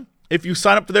limited time, if you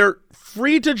sign up for their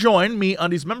free-to-join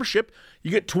MeUndies membership, you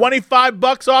get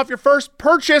 $25 off your first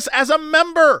purchase as a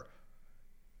member.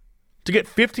 To get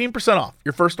 15% off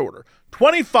your first order,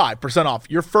 25% off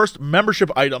your first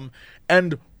membership item,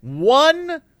 and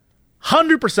 100%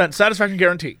 satisfaction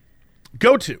guarantee,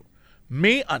 go to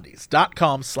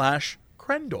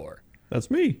MeUndies.com/Crendor. That's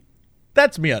me.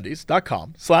 That's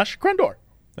MeUndies.com/Crendor.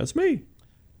 That's me.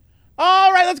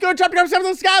 All right, let's go to chapter number 7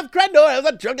 of the sky with Crendor. There's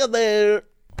a chunk of there.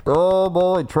 Oh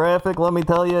boy, traffic, let me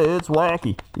tell you, it's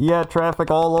wacky. You got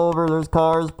traffic all over. There's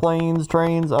cars, planes,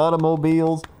 trains,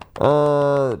 automobiles,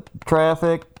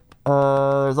 traffic.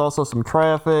 There's also some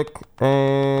traffic.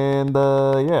 And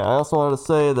yeah, I also wanted to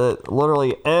say that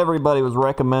literally everybody was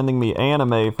recommending me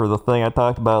anime for the thing I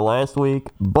talked about last week.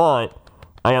 But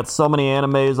I got so many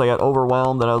animes, I got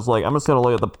overwhelmed, and I was like, I'm just going to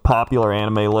look at the popular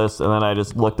anime list, and then I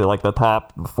just looked at like the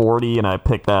top 40, and I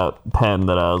picked out 10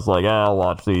 that I was like, I'll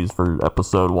watch these for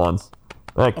episode 1.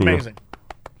 Back to Amazing.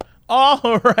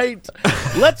 All right,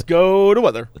 let's go to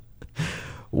weather.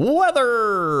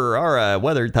 Weather. All right,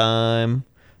 weather time.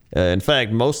 In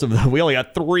fact, we only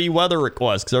got 3 weather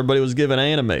requests because everybody was giving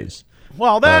animes.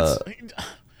 Well, that's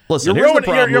Listen, you're here's the ruining,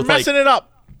 problem you're with, messing it up.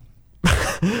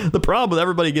 The problem with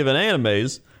everybody giving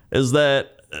animes is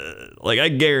that, I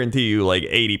guarantee you,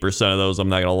 80% of those I'm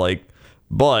not gonna like.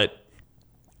 But,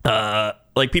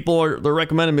 people they're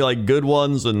recommending me good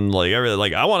ones and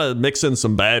everything. I want to mix in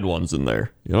some bad ones in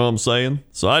there. You know what I'm saying?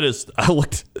 So I looked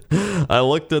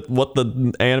at what the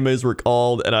animes were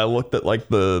called, and I looked at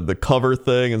the cover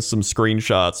thing and some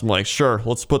screenshots. I'm like, sure,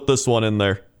 let's put this one in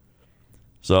there.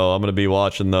 So I'm gonna be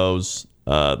watching those.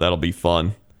 That'll be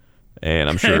fun. And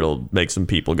I'm sure it'll make some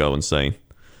people go insane.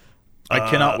 I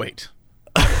cannot wait.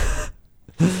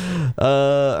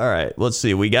 All right, let's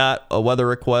see. We got a weather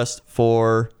request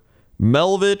for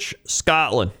Melvich,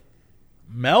 Scotland.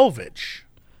 Melvich?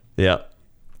 Yeah.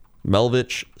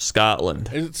 Melvich,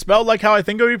 Scotland. Is it spelled like how I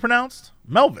think it would be pronounced?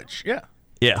 Melvich, yeah.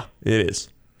 Yeah, it is.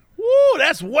 Woo,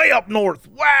 that's way up north.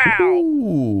 Wow.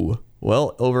 Ooh.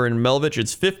 Well, over in Melvich,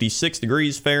 it's 56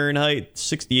 degrees Fahrenheit,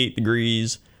 68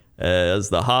 degrees as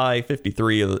the high,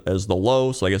 53 as the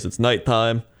low, so I guess it's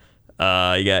nighttime.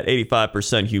 You got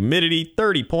 85% humidity,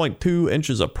 30.2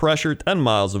 inches of pressure, 10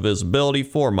 miles of visibility,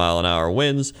 4-mile-an-hour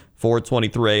winds,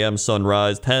 4:23 a.m.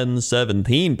 sunrise,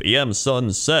 10:17 p.m.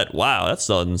 sunset. Wow, that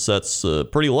sunset's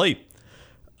pretty late.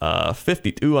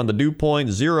 52 on the dew point,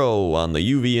 0 on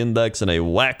the UV index, and a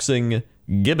waxing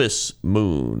gibbous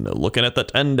moon. Looking at the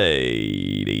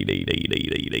 10-day,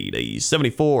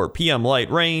 74 p.m.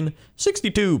 light rain,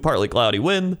 62 partly cloudy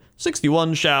wind,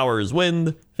 61 showers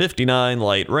wind, 59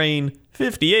 light rain,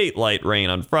 58 light rain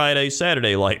on Friday,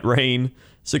 Saturday light rain,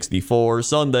 64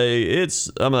 Sunday.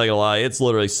 I'm not gonna lie, it's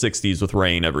literally 60s with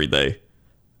rain every day.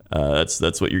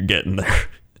 That's what you're getting there.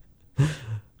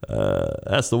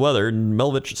 That's the weather in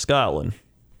Melvich, Scotland.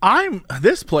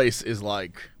 This place is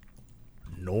like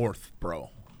north, bro.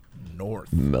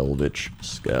 North. Melvich,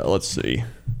 Scotland. Let's see.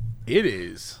 It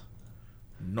is.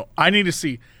 No, I need to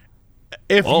see.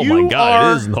 If Oh you my God,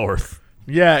 are, it is north.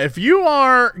 Yeah, if you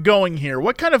are going here,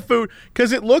 what kind of food?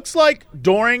 Because it looks like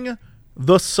during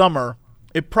the summer,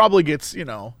 it probably gets,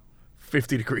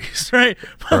 50 degrees, right?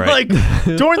 But Right.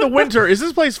 like during the winter, is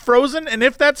this place frozen? And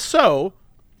if that's so,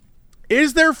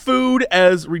 is their food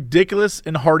as ridiculous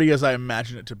and hearty as I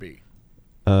imagine it to be?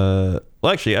 Well,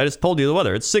 actually, I just told you the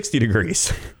weather. It's 60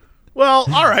 degrees. Well,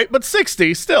 all right, but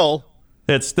 60 still.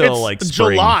 It's still It's like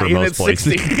spring July for and most it's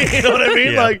places. 60. You know what I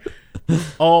mean? Yeah. Like,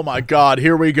 oh my God,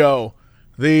 here we go.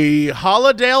 The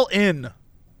Holidale Inn.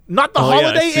 Not the Oh, yeah, I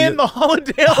Holiday see Inn, it. the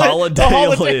Holidale Inn. Holiday The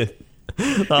Holiday- Inn.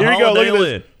 The Here you go, look at Holiday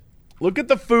this. Inn. Look at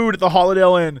the food at the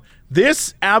Holidale Inn.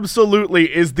 This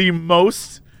absolutely is the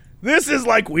most. This is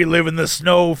like we live in the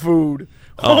snow food.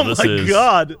 Oh this my is-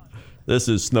 God. This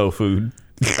is snow food.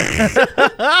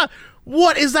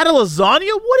 What is that? A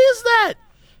lasagna? What is that?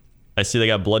 I see they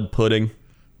got blood pudding.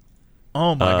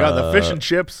 Oh my God. The fish and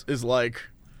chips is like,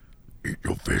 eat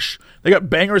your fish. They got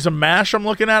bangers and mash I'm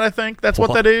looking at, I think. That's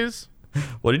what that is.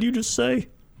 What did you just say?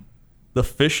 The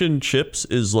fish and chips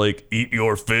is like, eat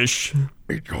your fish.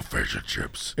 Eat your fish and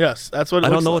chips. Yes, that's what it I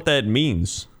looks don't know like. what that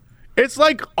means. It's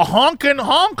like a honkin'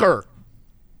 honker.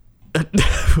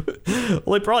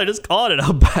 Well, they probably just called it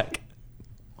out back.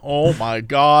 Oh my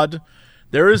God.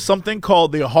 There is something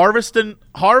called the Harvestown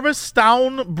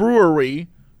Brewery,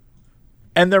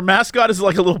 and their mascot is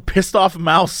like a little pissed off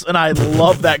mouse, and I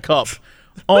love that cup.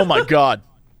 Oh my God.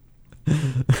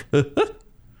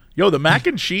 Yo, the mac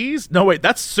and cheese? No, wait,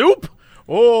 that's soup?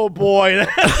 Oh boy.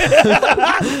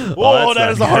 Oh, that's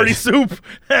that is not a hearty good. soup.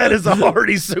 That is a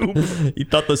hearty soup. You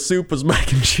thought the soup was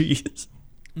mac and cheese.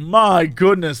 My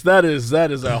goodness, that is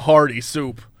a hearty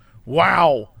soup.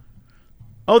 Wow.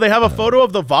 Oh, they have a photo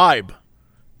of the Vibe.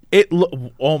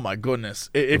 Oh my goodness.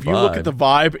 If you look at the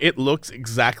Vibe, it looks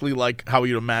exactly like how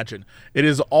you'd imagine. It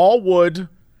is all wood.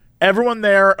 Everyone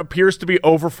there appears to be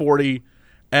over 40,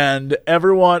 and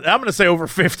everyone, I'm going to say over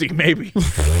 50 maybe.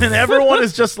 And everyone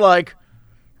is just like,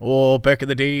 oh, back in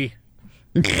the day.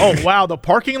 Oh, wow, the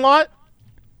parking lot?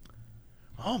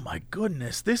 Oh my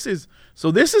goodness. This is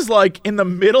like in the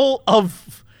middle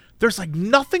of, there's like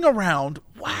nothing around.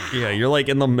 Wow. Yeah, you're like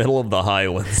in the middle of the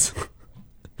Highlands.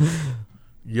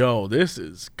 Yo, this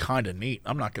is kind of neat.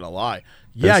 I'm not going to lie.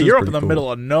 Yeah, This is you're up in pretty the cool.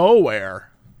 middle of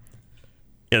nowhere.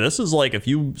 Yeah, this is like, if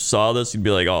you saw this, you'd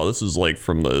be like, oh, this is like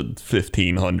from the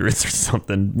 1500s or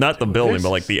something. Not the building, this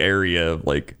but like is- the area.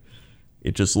 Like,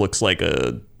 it just looks like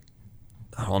I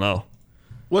don't know.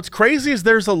 What's crazy is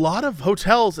there's a lot of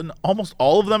hotels, and almost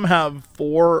all of them have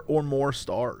 4 or more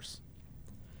stars.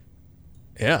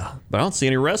 Yeah, but I don't see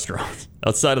any restaurants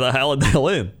outside of the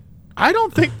Hallandale Inn. I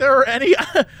don't think there are any.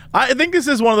 I think this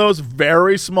is one of those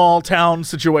very small town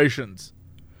situations.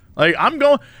 Like,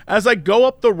 as I go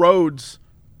up the roads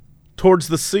towards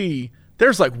the sea,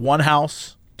 there's like 1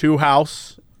 house, 2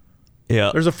 house.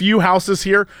 Yeah. There's a few houses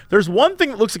here. There's one thing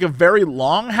that looks like a very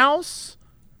long house.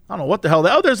 I don't know what the hell.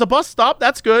 Oh, there's a bus stop.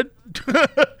 That's good.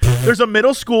 There's a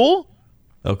middle school.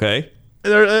 Okay.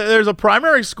 There's a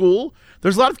primary school.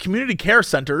 There's a lot of community care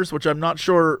centers, which I'm not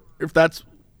sure if that's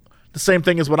the same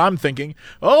thing as what I'm thinking.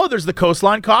 Oh, there's the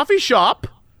Coastline Coffee Shop.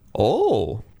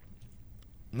 Oh.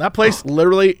 And that place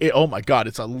literally, oh my God,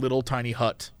 it's a little tiny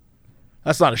hut.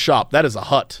 That's not a shop. That is a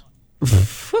hut.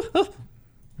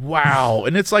 Wow.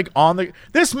 And it's like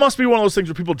this must be one of those things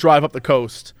where people drive up the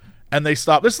coast and they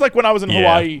stop. This is like when I was in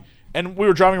Hawaii and we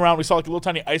were driving around. We saw like a little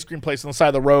tiny ice cream place on the side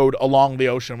of the road along the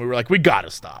ocean. We were like, we got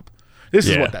to stop. This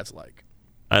is Yeah. what that's like.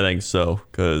 I think so,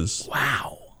 because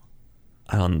Wow.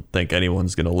 I don't think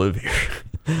anyone's going to live here.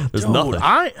 There's Dude, nothing.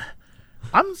 I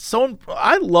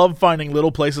love finding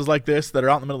little places like this that are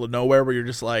out in the middle of nowhere where you're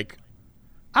just like,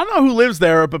 I don't know who lives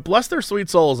there, but bless their sweet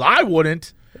souls. I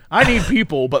wouldn't. I need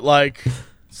people, but like,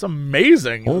 it's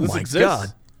amazing. Oh this my exists.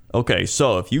 God. Okay,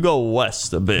 so if you go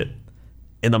west a bit,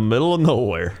 in the middle of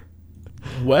nowhere.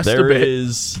 West a There bit.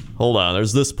 is, hold on,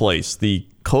 there's this place, the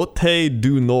Côte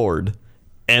du Nord,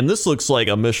 and this looks like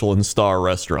a Michelin star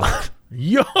restaurant.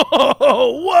 Yo,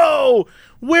 whoa!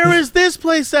 Where is this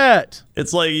place at?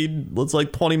 It's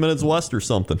like 20 minutes west or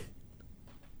something.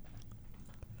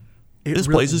 This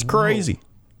really- place is crazy.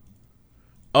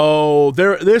 Oh,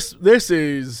 this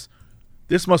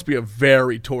must be a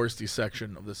very touristy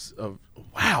section of this.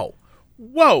 Wow,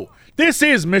 whoa! This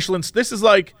is Michelin. This is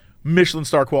like Michelin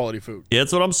star quality food. Yeah,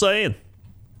 that's what I'm saying.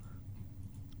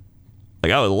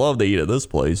 Like, I would love to eat at this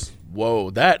place. Whoa,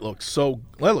 that looks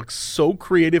so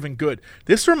creative and good.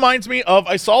 This reminds me of,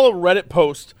 I saw a Reddit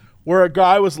post where a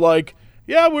guy was like,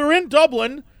 yeah, we were in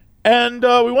Dublin and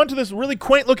we went to this really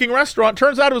quaint looking restaurant.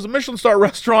 Turns out it was a Michelin star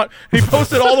restaurant. And he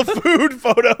posted all the food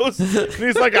photos. And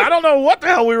he's like, I don't know what the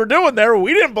hell we were doing there.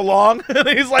 We didn't belong. And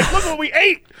he's like, look what we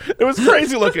ate. It was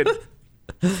crazy looking.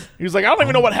 He was like, I don't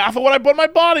even know what half of what I put in my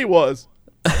body was.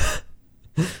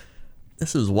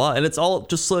 This is wild. And it's all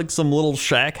just like some little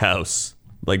shack house,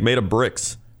 like made of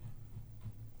bricks.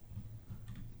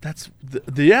 That's,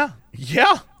 yeah.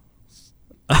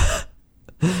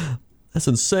 That's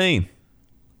insane.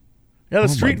 Yeah, the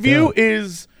street view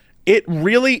it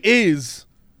really is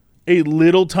a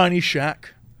little tiny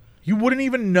shack. You wouldn't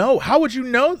even know. How would you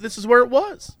know this is where it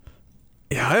was?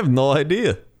 Yeah, I have no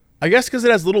idea. I guess because it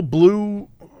has little blue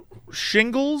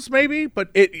shingles, maybe. But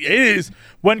it is,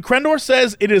 when Krendor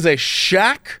says it is a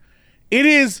shack, it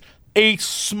is a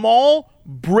small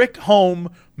brick home,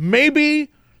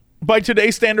 maybe by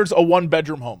today's standards, a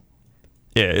 1-bedroom home.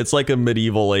 Yeah, it's like a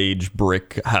medieval age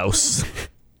brick house.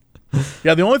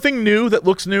 Yeah, the only thing new that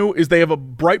looks new is they have a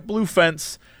bright blue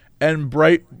fence and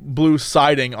bright blue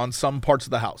siding on some parts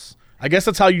of the house. I guess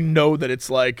that's how you know that it's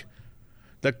like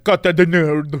the Côte du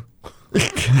Nord.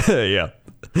 Yeah.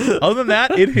 Other than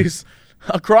that, it is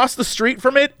across the street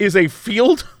from it is a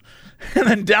field, and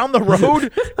then down the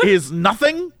road is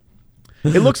nothing.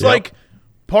 It looks like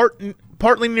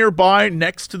partly nearby,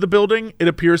 next to the building, it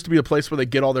appears to be a place where they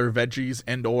get all their veggies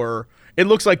and/or it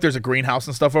looks like there's a greenhouse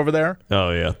and stuff over there.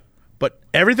 Oh, yeah. But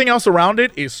everything else around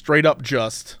it is straight up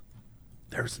just,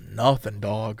 there's nothing,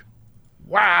 dog.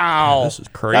 Wow. Yeah, this is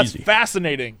crazy. That's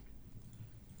fascinating.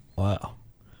 Wow.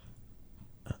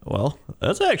 Well,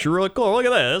 that's actually really cool. Look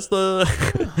at that. That's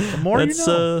The more that's you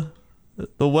know.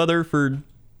 the weather for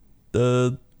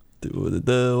the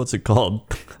what's it called?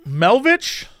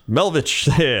 Melvich? Melvich,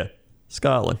 yeah.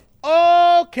 Scotland.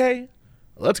 Okay.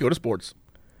 Let's go to sports.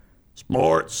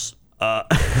 Sports.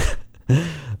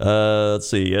 Let's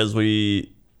see. As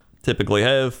we typically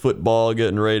have, football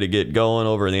getting ready to get going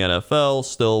over in the NFL.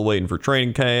 Still waiting for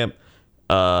training camp.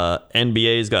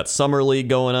 NBA's got Summer League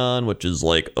going on, which is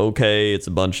like, okay, it's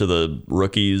a bunch of the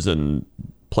rookies and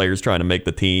players trying to make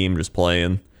the team, just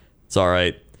playing. It's all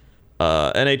right.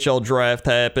 NHL draft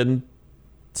happened.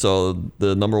 So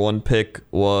the number one pick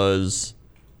was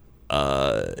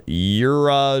Juraj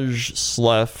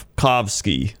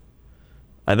Slafkovsky.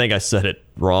 I think I said it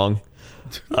wrong.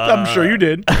 I'm sure you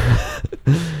did.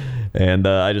 And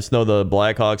I just know the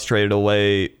Blackhawks traded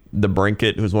away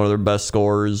DeBrincat, who's one of their best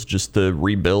scorers, just to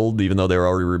rebuild, even though they were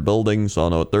already rebuilding. So I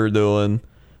don't know what they're doing.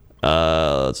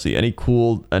 Let's see. Any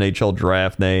cool NHL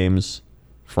draft names?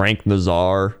 Frank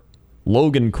Nazar.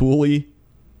 Logan Cooley.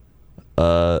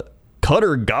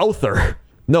 Cutter Gauthier.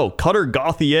 No, Cutter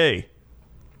Gauthier.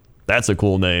 That's a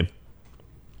cool name.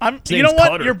 You know name's what?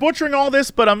 Cutter. You're butchering all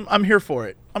this, but I'm here for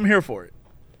it. I'm here for it.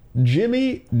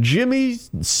 Jimmy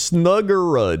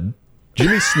Snuggerud.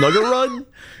 Jimmy Snuggerud?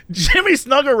 Jimmy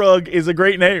Snuggerug is a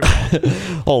great name.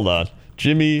 Hold on.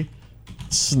 Jimmy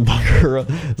Snuggerud.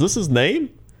 Is this his name?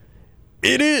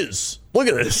 It is. Look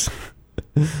at this.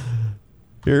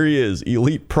 Here he is.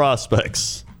 Elite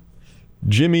Prospects.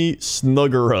 Jimmy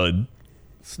Snuggerud.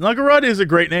 Snuggerud is a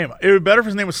great name. It would be better if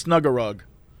his name was Snuggerug.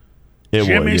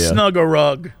 Jimmy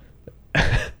Snuggerug.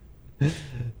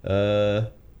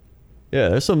 Yeah,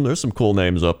 there's some cool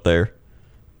names up there.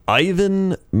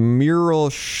 Ivan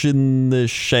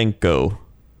Miroshnichenko.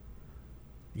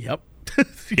 Yep.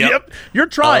 Yep. You're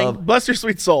trying. Bless your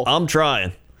sweet soul. I'm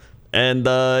trying. And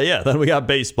yeah, then we got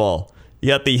baseball. You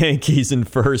got the Yankees in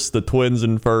first, the Twins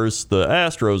in first, the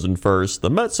Astros in first, the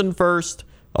Mets in first,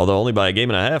 although only by a game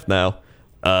and a half now.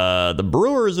 The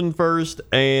Brewers in first,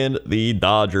 and the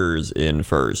Dodgers in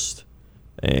first.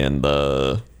 And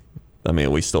I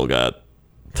mean, we still got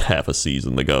half a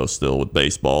season to go still with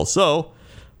baseball. So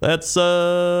that's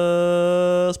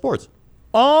sports.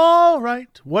 All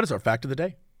right. What is our fact of the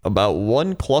day? About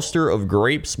one cluster of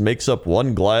grapes makes up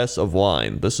one glass of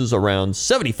wine. This is around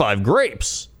 75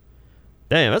 grapes.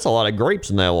 Damn, that's a lot of grapes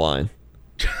in that wine.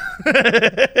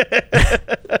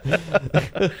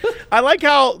 I like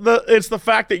how it's the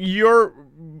fact that you're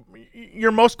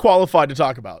most qualified to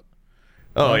talk about.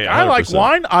 Oh, yeah. I like 100%.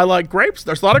 wine. I like grapes.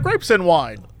 There's a lot of grapes in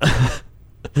wine.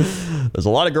 There's a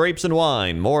lot of grapes and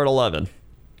wine. More at 11.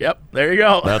 Yep, there you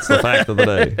go. That's the fact of the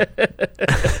day.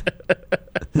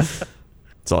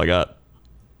 That's all I got.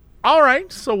 All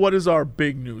right, so what is our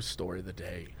big news story of the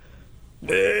day?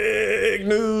 Big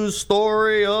news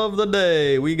story of the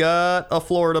day. We got a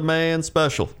Florida man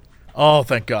special. Oh,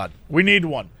 thank God. We need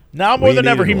one. Now more We than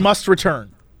ever, need he one. must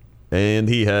return. And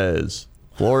he has.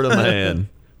 Florida man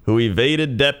who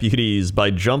evaded deputies by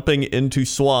jumping into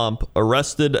swamp,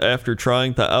 arrested after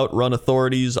trying to outrun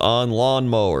authorities on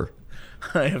lawnmower.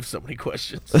 I have so many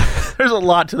questions. There's a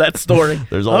lot to that story.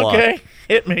 There's a lot. Okay,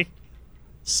 hit me.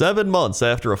 7 months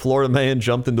after a Florida man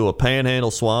jumped into a panhandle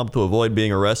swamp to avoid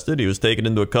being arrested, he was taken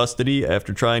into custody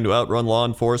after trying to outrun law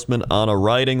enforcement on a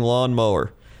riding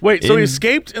lawnmower. Wait, so he In-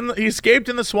 escaped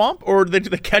in the swamp, or did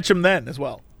they catch him then as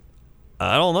well?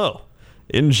 I don't know.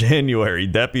 In January,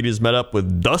 deputies met up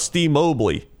with Dusty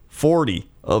Mobley, 40,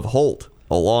 of Holt,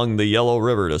 along the Yellow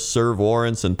River to serve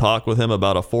warrants and talk with him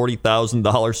about a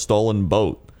 $40,000 stolen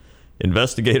boat.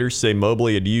 Investigators say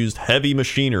Mobley had used heavy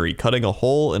machinery, cutting a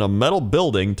hole in a metal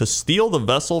building to steal the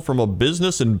vessel from a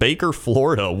business in Baker,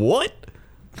 Florida. What?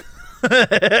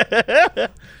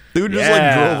 Dude just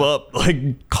Yeah. drove up,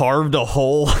 carved a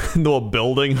hole into a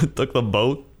building and took the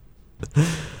boat.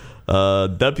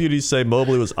 Deputies say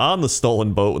Mobley was on the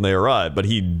stolen boat when they arrived, but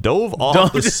he dove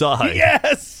off the side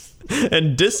Yes!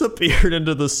 and disappeared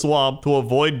into the swamp to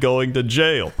avoid going to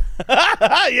jail.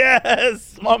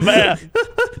 Yes! My man.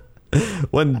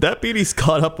 When deputies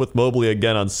caught up with Mobley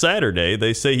again on Saturday,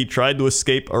 they say he tried to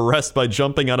escape arrest by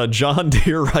jumping on a John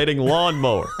Deere riding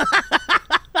lawnmower.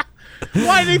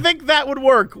 Why do you think that would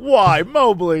work? Why?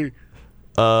 Mobley.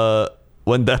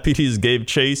 When deputies gave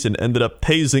chase and ended up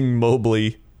tasing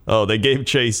Mobley. Oh, they gave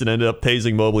chase and ended up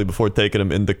tasing Mobley before taking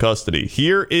him into custody.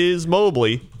 Here is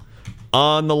Mobley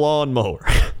on the lawnmower.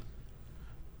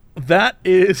 That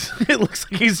is, it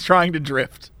looks like he's trying to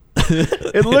drift.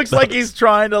 It looks like he's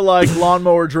trying to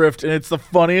lawnmower drift, and it's the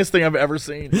funniest thing I've ever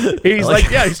seen. He's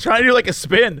he's trying to do a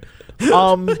spin.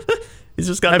 He's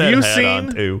just got Have that you hat on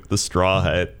seen- too, the straw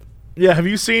hat. Yeah, have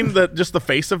you seen just the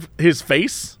face of his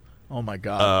face? Oh my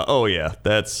God. Oh yeah,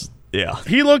 yeah.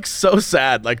 He looks so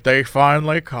sad, like they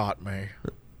finally caught me.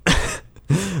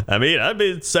 I mean, I'd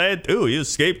be sad too. He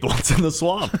escaped once in the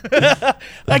swamp.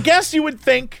 I guess you would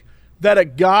think that a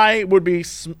guy would be,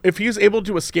 if he was able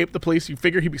to escape the police, you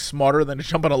figure he'd be smarter than to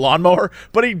jump on a lawnmower,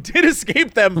 but he did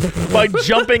escape them by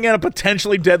jumping in a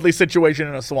potentially deadly situation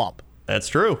in a swamp. That's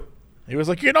true. He was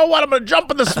like, you know what, I'm going to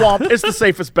jump in the swamp. It's the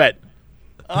safest bet.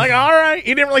 I'm like, all right.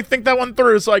 He didn't really think that one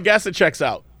through, so I guess it checks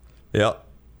out. Yep.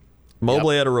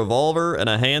 Mobley had a revolver and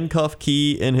a handcuff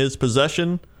key in his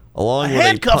possession, along with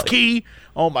Handcuff a key.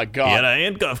 Oh my God. He had a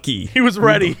handcuff key. He was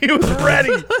ready. He was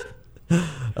ready.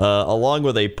 Along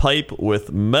with a pipe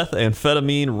with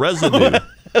methamphetamine residue.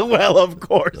 Well, of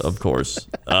course. Of course.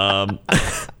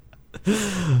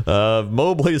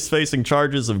 Mobley is facing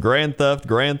charges of grand theft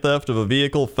of a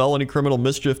vehicle, felony criminal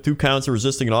mischief, 2 counts of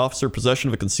resisting an officer, possession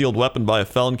of a concealed weapon by a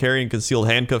felon carrying a concealed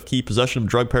handcuff key, possession of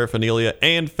drug paraphernalia,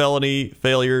 and felony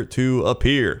failure to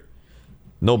appear.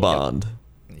 No bond.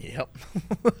 Yep.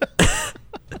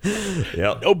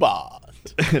 Yep. No bond.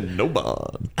 No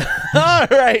bond. All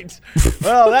right.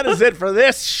 Well, that is it for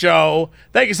this show.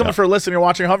 Thank you so much for listening or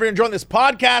watching. However you're enjoying this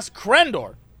podcast,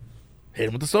 Krendor, hit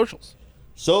him with the socials.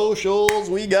 Socials,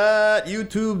 we got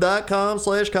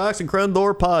youtube.com/Cox and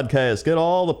Krendor podcast. Get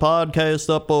all the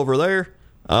podcasts up over there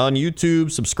on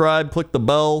YouTube. Subscribe, click the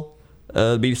bell.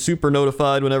 Be super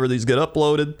notified whenever these get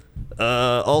uploaded.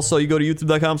 Also, you go to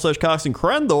youtube.com/Cox and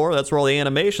Krendor. That's where all the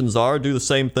animations are. Do the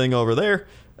same thing over there.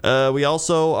 We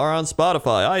also are on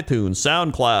Spotify, iTunes,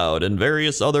 SoundCloud, and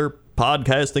various other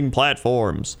podcasting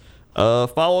platforms.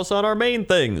 Follow us on our main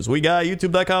things. We got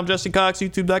youtube.com Jesse Cox,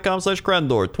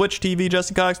 youtube.com/Krendor, Twitch TV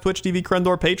Jesse Cox, Twitch TV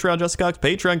Krendor, Patreon Jesse Cox,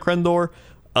 Patreon Krendor,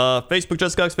 Facebook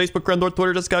Jesse Cox, Facebook Krendor,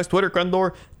 Twitter Jesse Cox, Twitter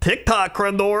Krendor, TikTok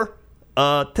Krendor,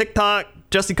 TikTok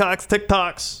Jesse Cox,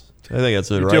 TikToks. I think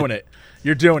that's it, right? Doing it.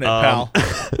 You're doing it, pal.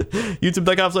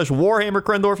 youtube.com/Warhammer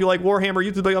Krendor if you like Warhammer,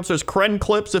 youtube.com/Kren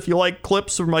Clips if you like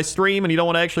clips of my stream and you don't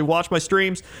want to actually watch my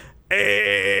streams.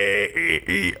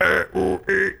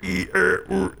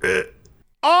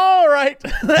 All right.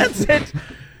 That's it.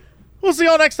 We'll see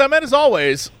y'all next time. And as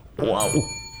always, Wow.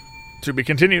 to be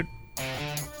continued.